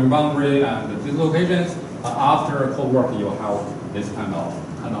of grain boundary and dislocations, after cold work you have this kind of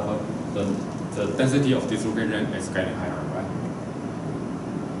the density of dislocation is getting higher, right?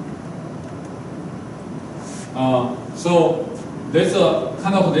 So this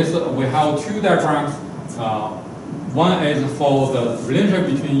we have two diagrams. One is for the relationship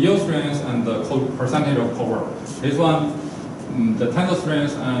between yield strength and the percentage of cold work. This one, the tensor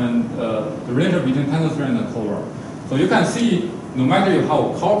strength and the relationship between tensor strength and cold work. So you can see, no matter you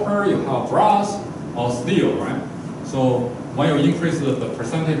have copper, you have brass, or steel, right? So when you increase the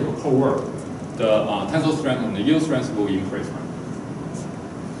percentage of cold work, the tensor strength and the yield strength will increase, right?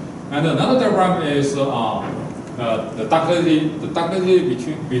 And another diagram is the ductility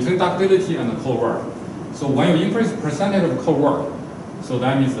between ductility and the cold work. So when you increase percentage of cold work, so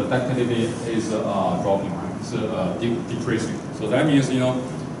that means the ductility is dropping, right? It's decreasing. So that means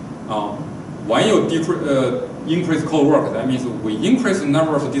when you increase cold work, that means we increase the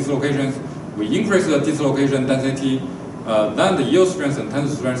number of dislocations, we increase the dislocation density, then the yield strength and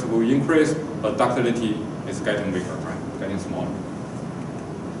tensor strength will increase, but ductility is getting weaker, right? Getting smaller.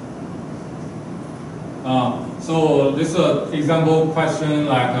 So this example question,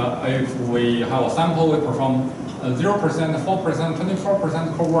 like if we have a sample, we perform 0%, 4%,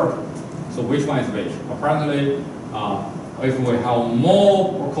 24% cold work. So which one is which? Apparently, if we have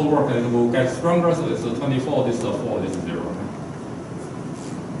more cold work, it will get stronger. So it's 24, this is 4, this is 0.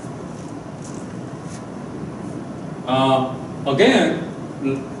 Again,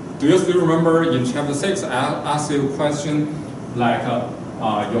 do you still remember in chapter 6, I asked you a question like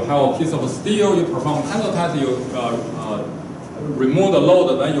you have a piece of steel, you perform tensor test, you remove the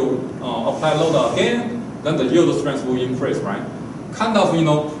load, then you apply load again, then the yield strength will increase, right? Kind of,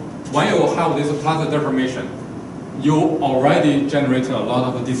 when you have this plastic deformation, you already generate a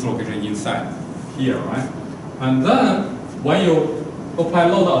lot of dislocation inside here, right? And then when you apply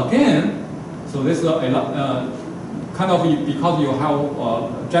load again, so this is kind of because you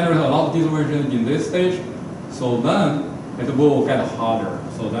have generated a lot of dislocation in this stage, so then it will get harder.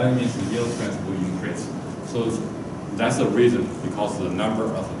 So that means the yield strength will increase. So that's the reason, because the number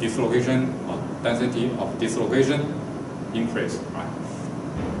of dislocation or density of dislocation increase, right?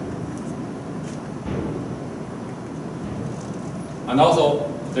 And also,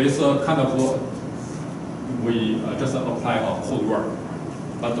 this kind of we just apply a cold work,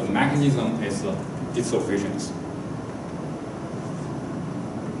 but the mechanism is dislocations.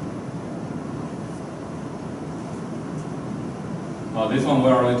 This one we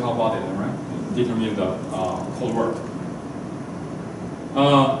already talked about it, right? Determine the cold work.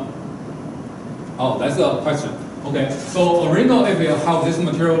 Oh, that's a question. Okay, so originally if you have this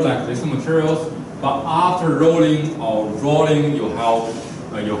material like this materials, but after rolling or rolling, you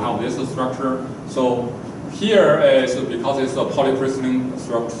have this structure. So here is because it's a polycrystalline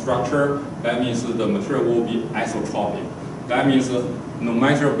structure. That means the material will be isotropic. That means no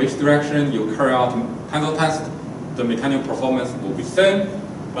matter which direction you carry out tensor test, the mechanical performance will be same.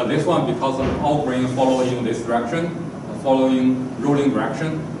 But this one, because of all grain following this direction, following rolling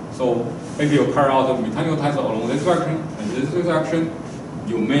direction, so if you carry out the mechanical test along this direction and this direction,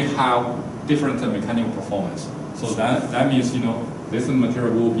 you may have different mechanical performance. So that means this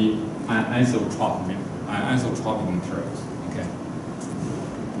material will be an isotropic materials. Okay.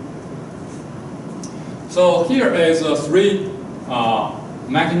 So here is three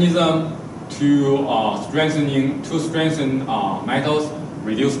mechanism to strengthen metals,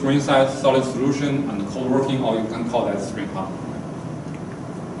 reduce grain size, solid solution, and cold working, or you can call that string hardening.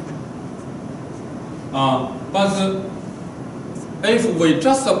 But if we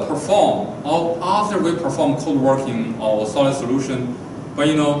just perform, or after we perform cold working or solid solution, but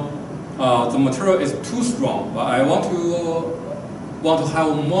the material is too strong, but I want to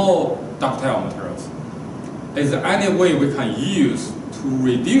have more ductile materials. Is there any way we can use to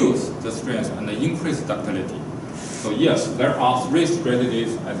reduce the strength and increase ductility? So yes, there are three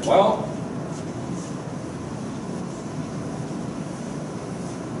strategies as well.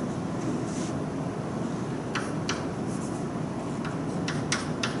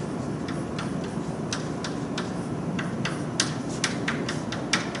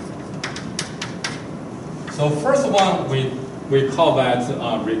 So first one, we call that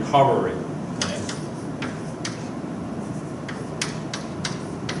recovery. Okay.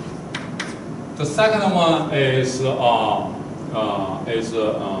 The second one is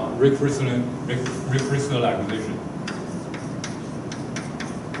recrystallization.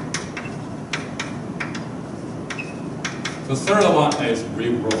 The third one is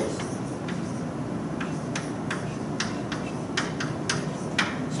regrowth.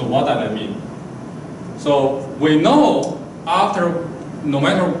 So what does that mean? So we know after, no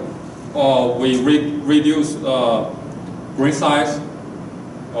matter we reduce grain size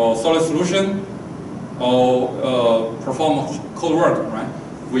or solid solution or perform cold work, right?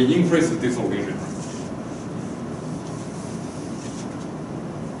 We increase the dislocation.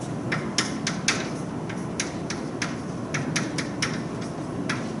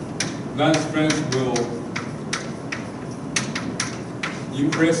 Then strength will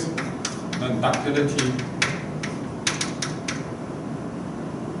increase, then ductility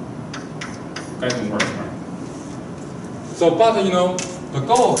getting worse, right? So, but you know, the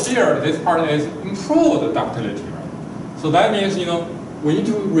goal here, this part is improve the ductility, right? So that means, you know, we need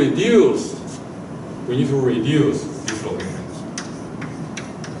to reduce dislocations.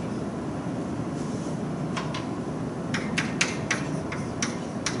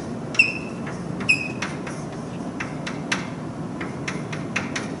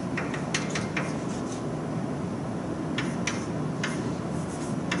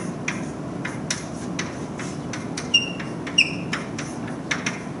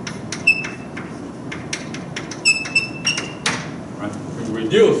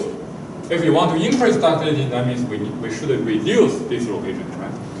 Reduce. If you want to increase ductility, that means we should reduce dislocation,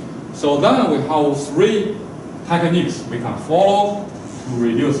 right? So then we have three techniques we can follow to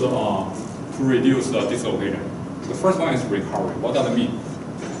reduce dislocation. The first one is recovery. What does it mean?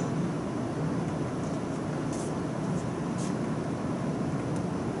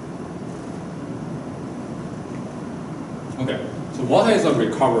 Okay. So what is a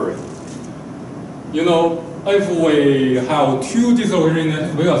recovery? You know, if we have two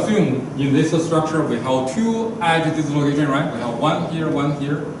dislocations, we assume in this structure we have two edge dislocation, right? We have one here,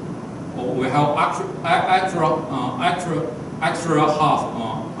 or we have extra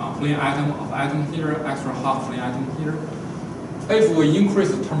half plane atom here, extra half plane atom here. If we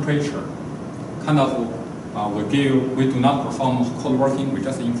increase the temperature, kind of we do not perform cold working, we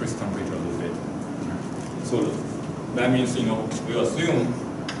just increase temperature a little bit. So that means, you know, we assume.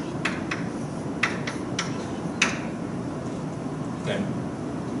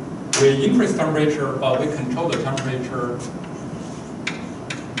 We increase temperature, but we control the temperature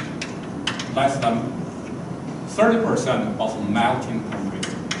less than 30% of melting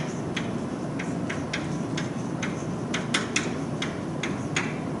temperature.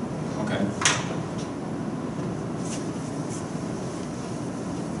 Okay.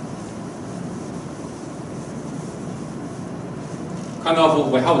 Kind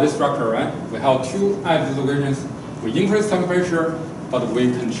of, we have this structure, right? We have two edge dislocations. We increase temperature, but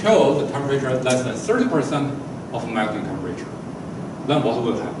we control the temperature less than 30% of melting temperature. Then what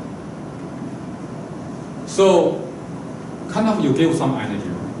will happen? So, kind of you give some energy,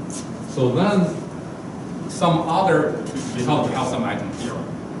 right? So then some other, because we have some atom here.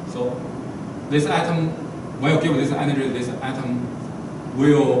 So this atom, when you give this energy, this atom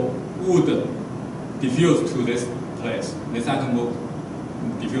would diffuse to this place. This atom will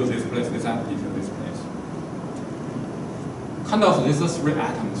diffuse this place, this atom diffuse this place. Kind of these three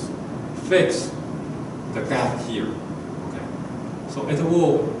atoms fix the gap here. Okay. So it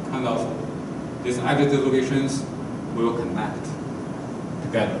will kind of, these edge dislocations will connect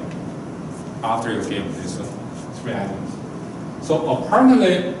together after you give these three atoms. So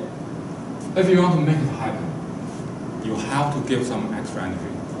apparently, if you want to make it happen, you have to give some extra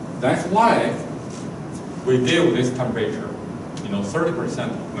energy. That's why we give this temperature, you know,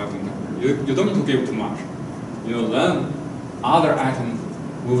 30% melting temperature. You don't need to give too much. You know, then other atoms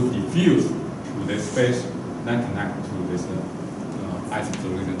will diffuse to this space, then connect to this edge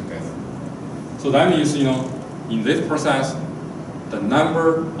dislocation together. So that means, you know, in this process, the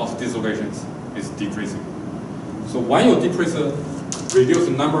number of dislocations is decreasing. So when you reduce the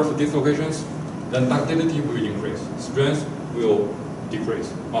number of dislocations, then ductility will increase, strength will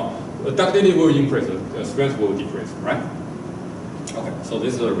decrease. Ductility will increase, strength will decrease, right? Okay, so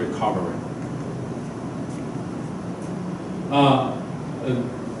this is a recovery.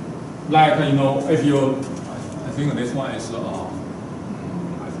 Like, you know, if you, I think this one is,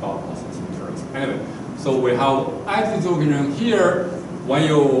 I thought also interesting. Anyway, so we have edge dislocation here. When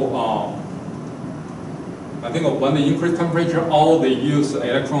you, I think when they increase temperature, or they use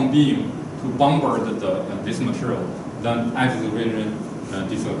electron beam to bombard this material, then edge dislocation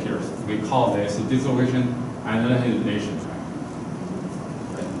disappears. We call this dislocation annihilation.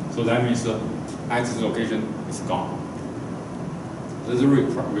 Right? So that means at this location is gone. This is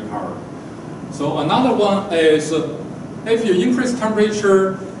recovered. So another one is if you increase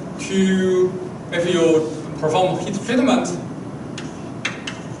temperature if you perform heat treatment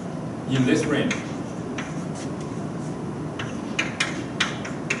in this range.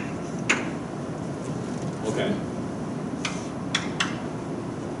 Okay.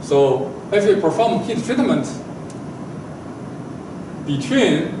 So if you perform heat treatment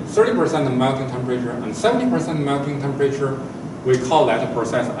between 30% melting temperature and 70% melting temperature, we call that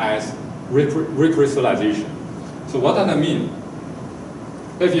process as recrystallization. So what does that mean?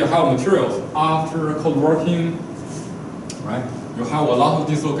 If you have materials after cold working, right, you have a lot of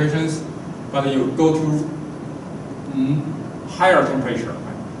dislocations, but you go to higher temperature.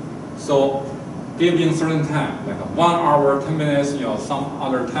 Right? So given certain time, like 1 hour, 10 minutes, some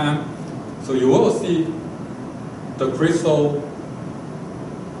other time, so you will see the crystal.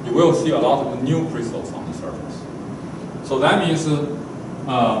 You will see a lot of new crystals on the surface. So that means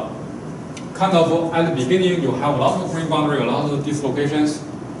kind of at the beginning you have a lot of grain boundary, a lot of dislocations,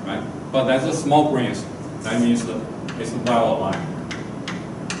 right? But that's the small grains. That means it's well aligned.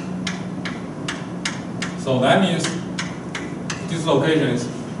 So that means dislocations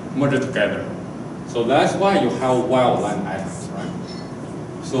merge together. So that's why you have well aligned atoms, right?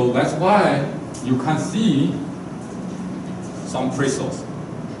 So that's why you can see some crystals,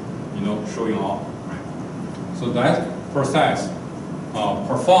 showing off. Right? So that process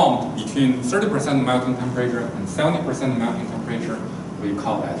performed between 30% melting temperature and 70% melting temperature, we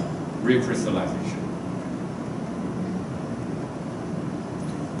call that recrystallization.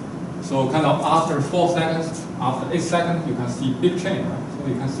 So kind of after 4 seconds, after 8 seconds, you can see big change, right? So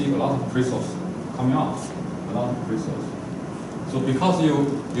you can see a lot of crystals coming out, a lot of crystals. So because you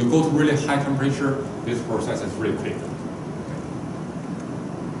go to really high temperature, this process is really quick.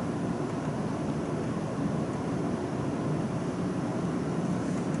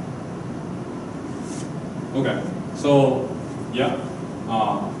 Okay, so yeah,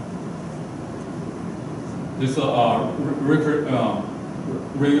 this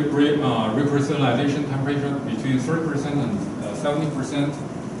recrystallization temperature between 30% and 70%.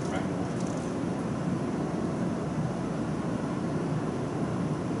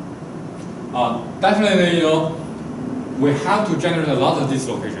 Right. Definitely, we have to generate a lot of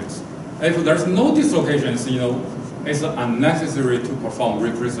dislocations. If there's no dislocations, it's unnecessary to perform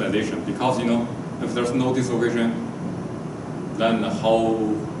recrystallization because if there's no dislocation, then how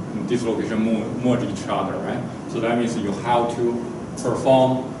dislocation merge each other, right? So that means you have to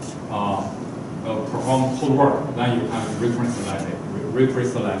perform cold work, then you can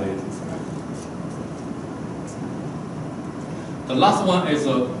recrystallize it. Right? The last one is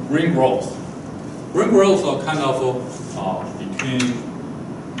grain growth. Grain growth are kind of between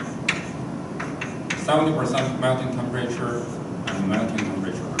 70% melting temperature and melting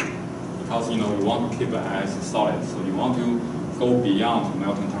temperature. Because you want to keep it as solid, so you want to go beyond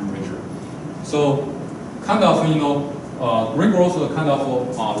melting temperature. So kind of grain growth is kind of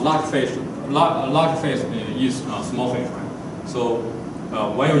large phase. Large phase is small phase, right? So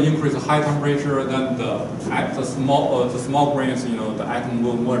when you increase high temperature, then the small grains, the atom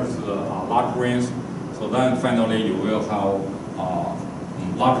will merge to the large grains. So then finally you will have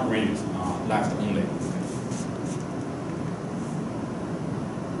large grains left only.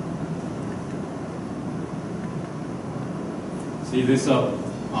 See this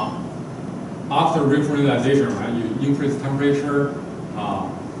after recrystallization, right? You increase temperature,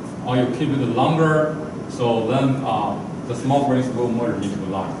 or you keep it longer, so then the small grains will merge into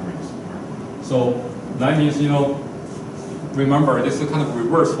large grains. Right? So that means remember this is kind of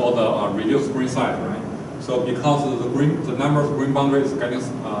reverse for the reduced grain size, right? So because the number of grain boundaries is getting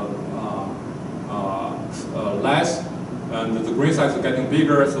less, and the grain size is getting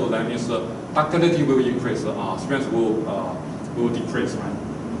bigger, so that means the ductility will increase, strength will decrease, right?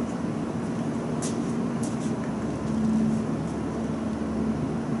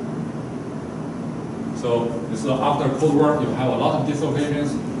 So this is after cold work, you have a lot of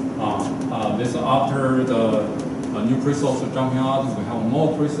dislocations. This is after the new crystals are jumping out, we have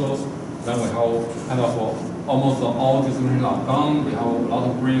more crystals. Then we have kind of almost all dislocations are gone. We have a lot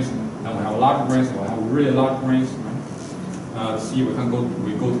of grains. Then we have large grains. We have really large grains. Right? See, we go to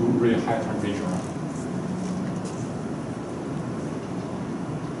really high temperature. Right?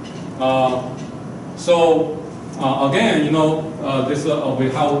 Again, this we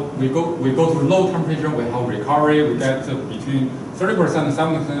go to low temperature. We have recovery. We get between 30% and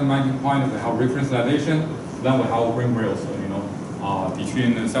 70% melting point. We have recrystallization. Then we have grain growth.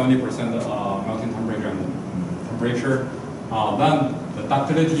 Between 70% melting temperature and temperature. Then the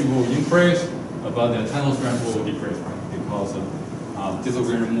ductility will increase. but the tensile strength will decrease, right? Because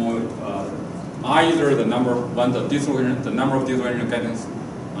dislocation mode, either the number of the number of dislocation getting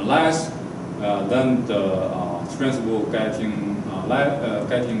less, then the strength will get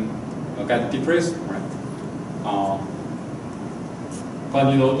decreased, right?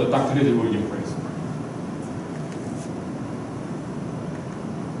 But the ductility will increase.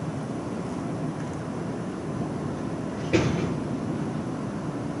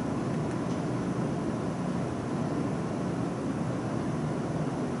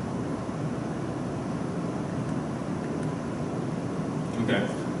 Okay,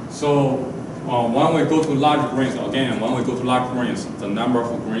 so when we go to large grains, again, when we go to large grains, the number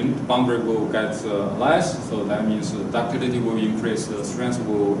of grain boundary will get less, so that means the ductility will increase, the strength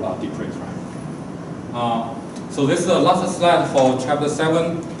will decrease, right? So this is the last slide for chapter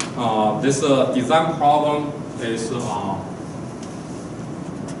 7. This design problem is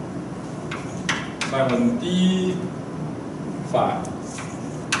 75.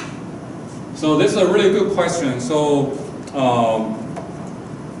 So this is a really good question. So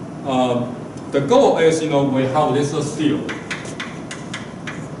the goal is, we have this steel.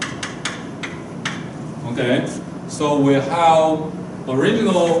 Okay, so we have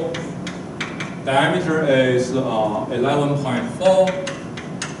original diameter is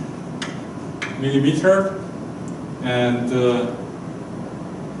 11.4 millimeter, and the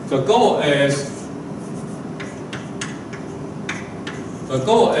goal is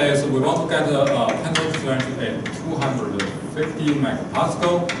we want to get a tensile strength at 250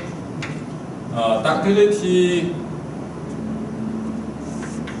 megapascal. Ductility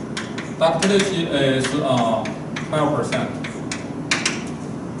is 12%,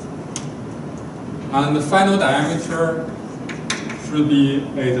 and the final diameter should be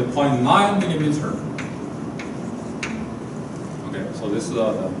 8.9 millimeter. Okay, so this is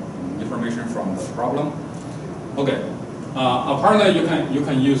the information from the problem. Okay, apparently you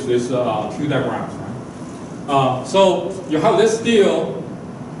can use this two diagrams, right? So you have this steel.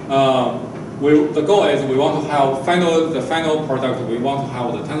 The goal is we want to have the final product. We want to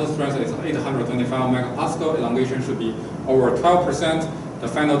have the tensile strength is 825 megapascal. Elongation should be over 12%. The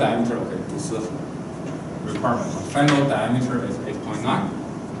final diameter, okay, this is requirement. Final diameter is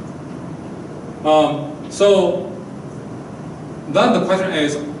 8.9. So then the question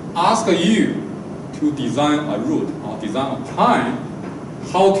is, ask you to design a route or design a plan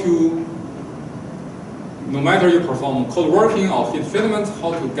how to, no matter you perform cold working or heat treatment,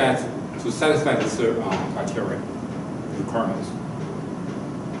 how to get to satisfy this criteria requirements.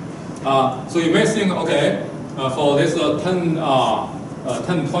 So you may think, okay, for this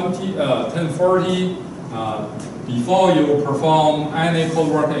 1040, before you perform any cold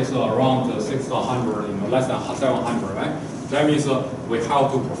work is around 600, less than 700, right? That means we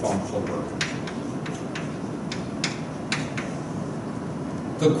have to perform cold work.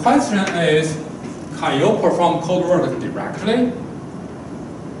 The question is, can you perform cold work directly?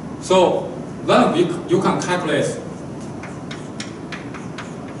 So then you can calculate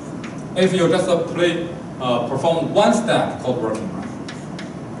if you just perform one step cold working. Right?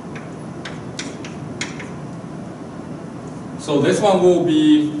 So this one will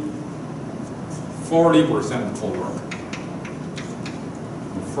be 40% cold work.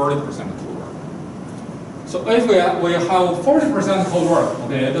 40% cold work. So if we have 40% cold work,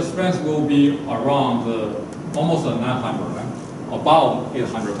 okay, the strength will be around almost 900, right? About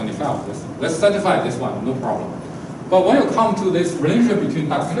 825. Let's satisfy this one, no problem. But when you come to this relationship between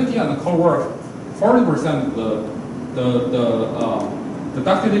ductility and cold work, 40% the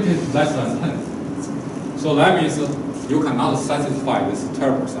ductility is less than 10. So that means you cannot satisfy this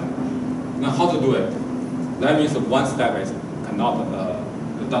 12%. Now how to do it? That means one step is cannot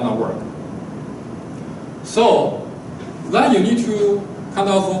does not work. So then you need to kind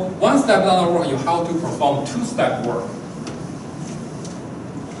of one step does not work. You have to perform two-step work.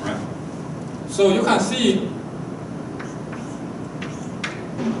 So you can see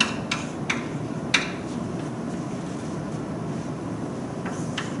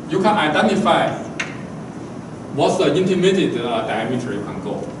you can identify what's the intermediate diameter you can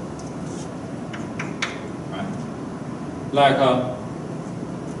go. Right? Like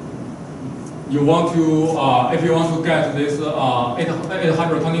you want to, if you want to get this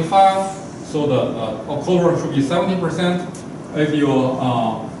 825, so the cold work should be 70%. If you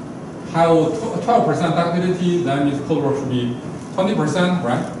have 12% ductility, that means cold work should be 20%,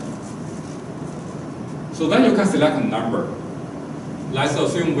 right? So then you can select a number. Let's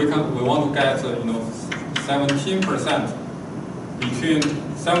assume we want to get 17%. Between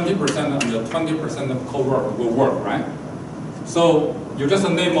 70% and the 20% of cold work will work, right? So you just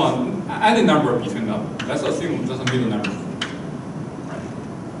name any number between them. Let's assume just a middle number.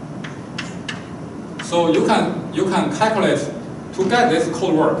 So you can calculate to get this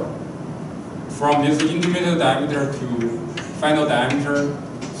code work from this intermediate diameter to final diameter.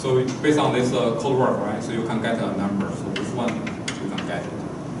 So based on this code work, right? So you can get a number. So this one you can get it,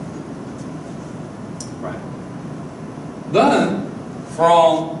 right? Then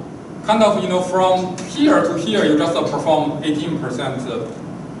from kind of from here to here, you just perform 18%,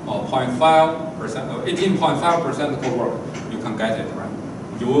 18.5% code work. You can get it, right?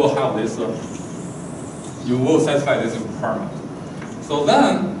 You will have this. You will satisfy this requirement. So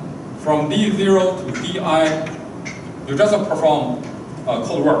then, from D0 to DI, you just perform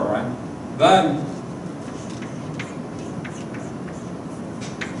code work, right? Then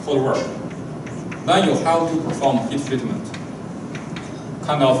code work. Then you have to perform heat treatment,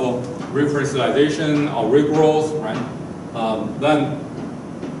 kind of recrystallization or regrowth, right? Then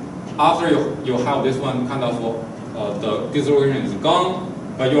after you have this one, kind of the dislocation is gone,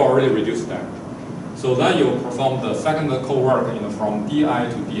 but you already reduced that. So then you perform the second code work, from DI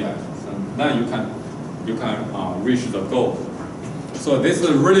to DF. So then you can reach the goal. So this is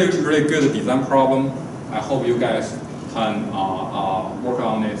a really good design problem. I hope you guys can work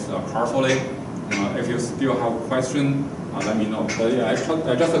on it carefully. If you still have a question, let me know. But I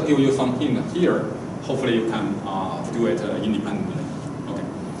just give you some hint here. Hopefully you can do it independently. Okay.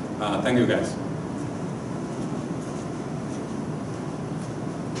 Thank you guys.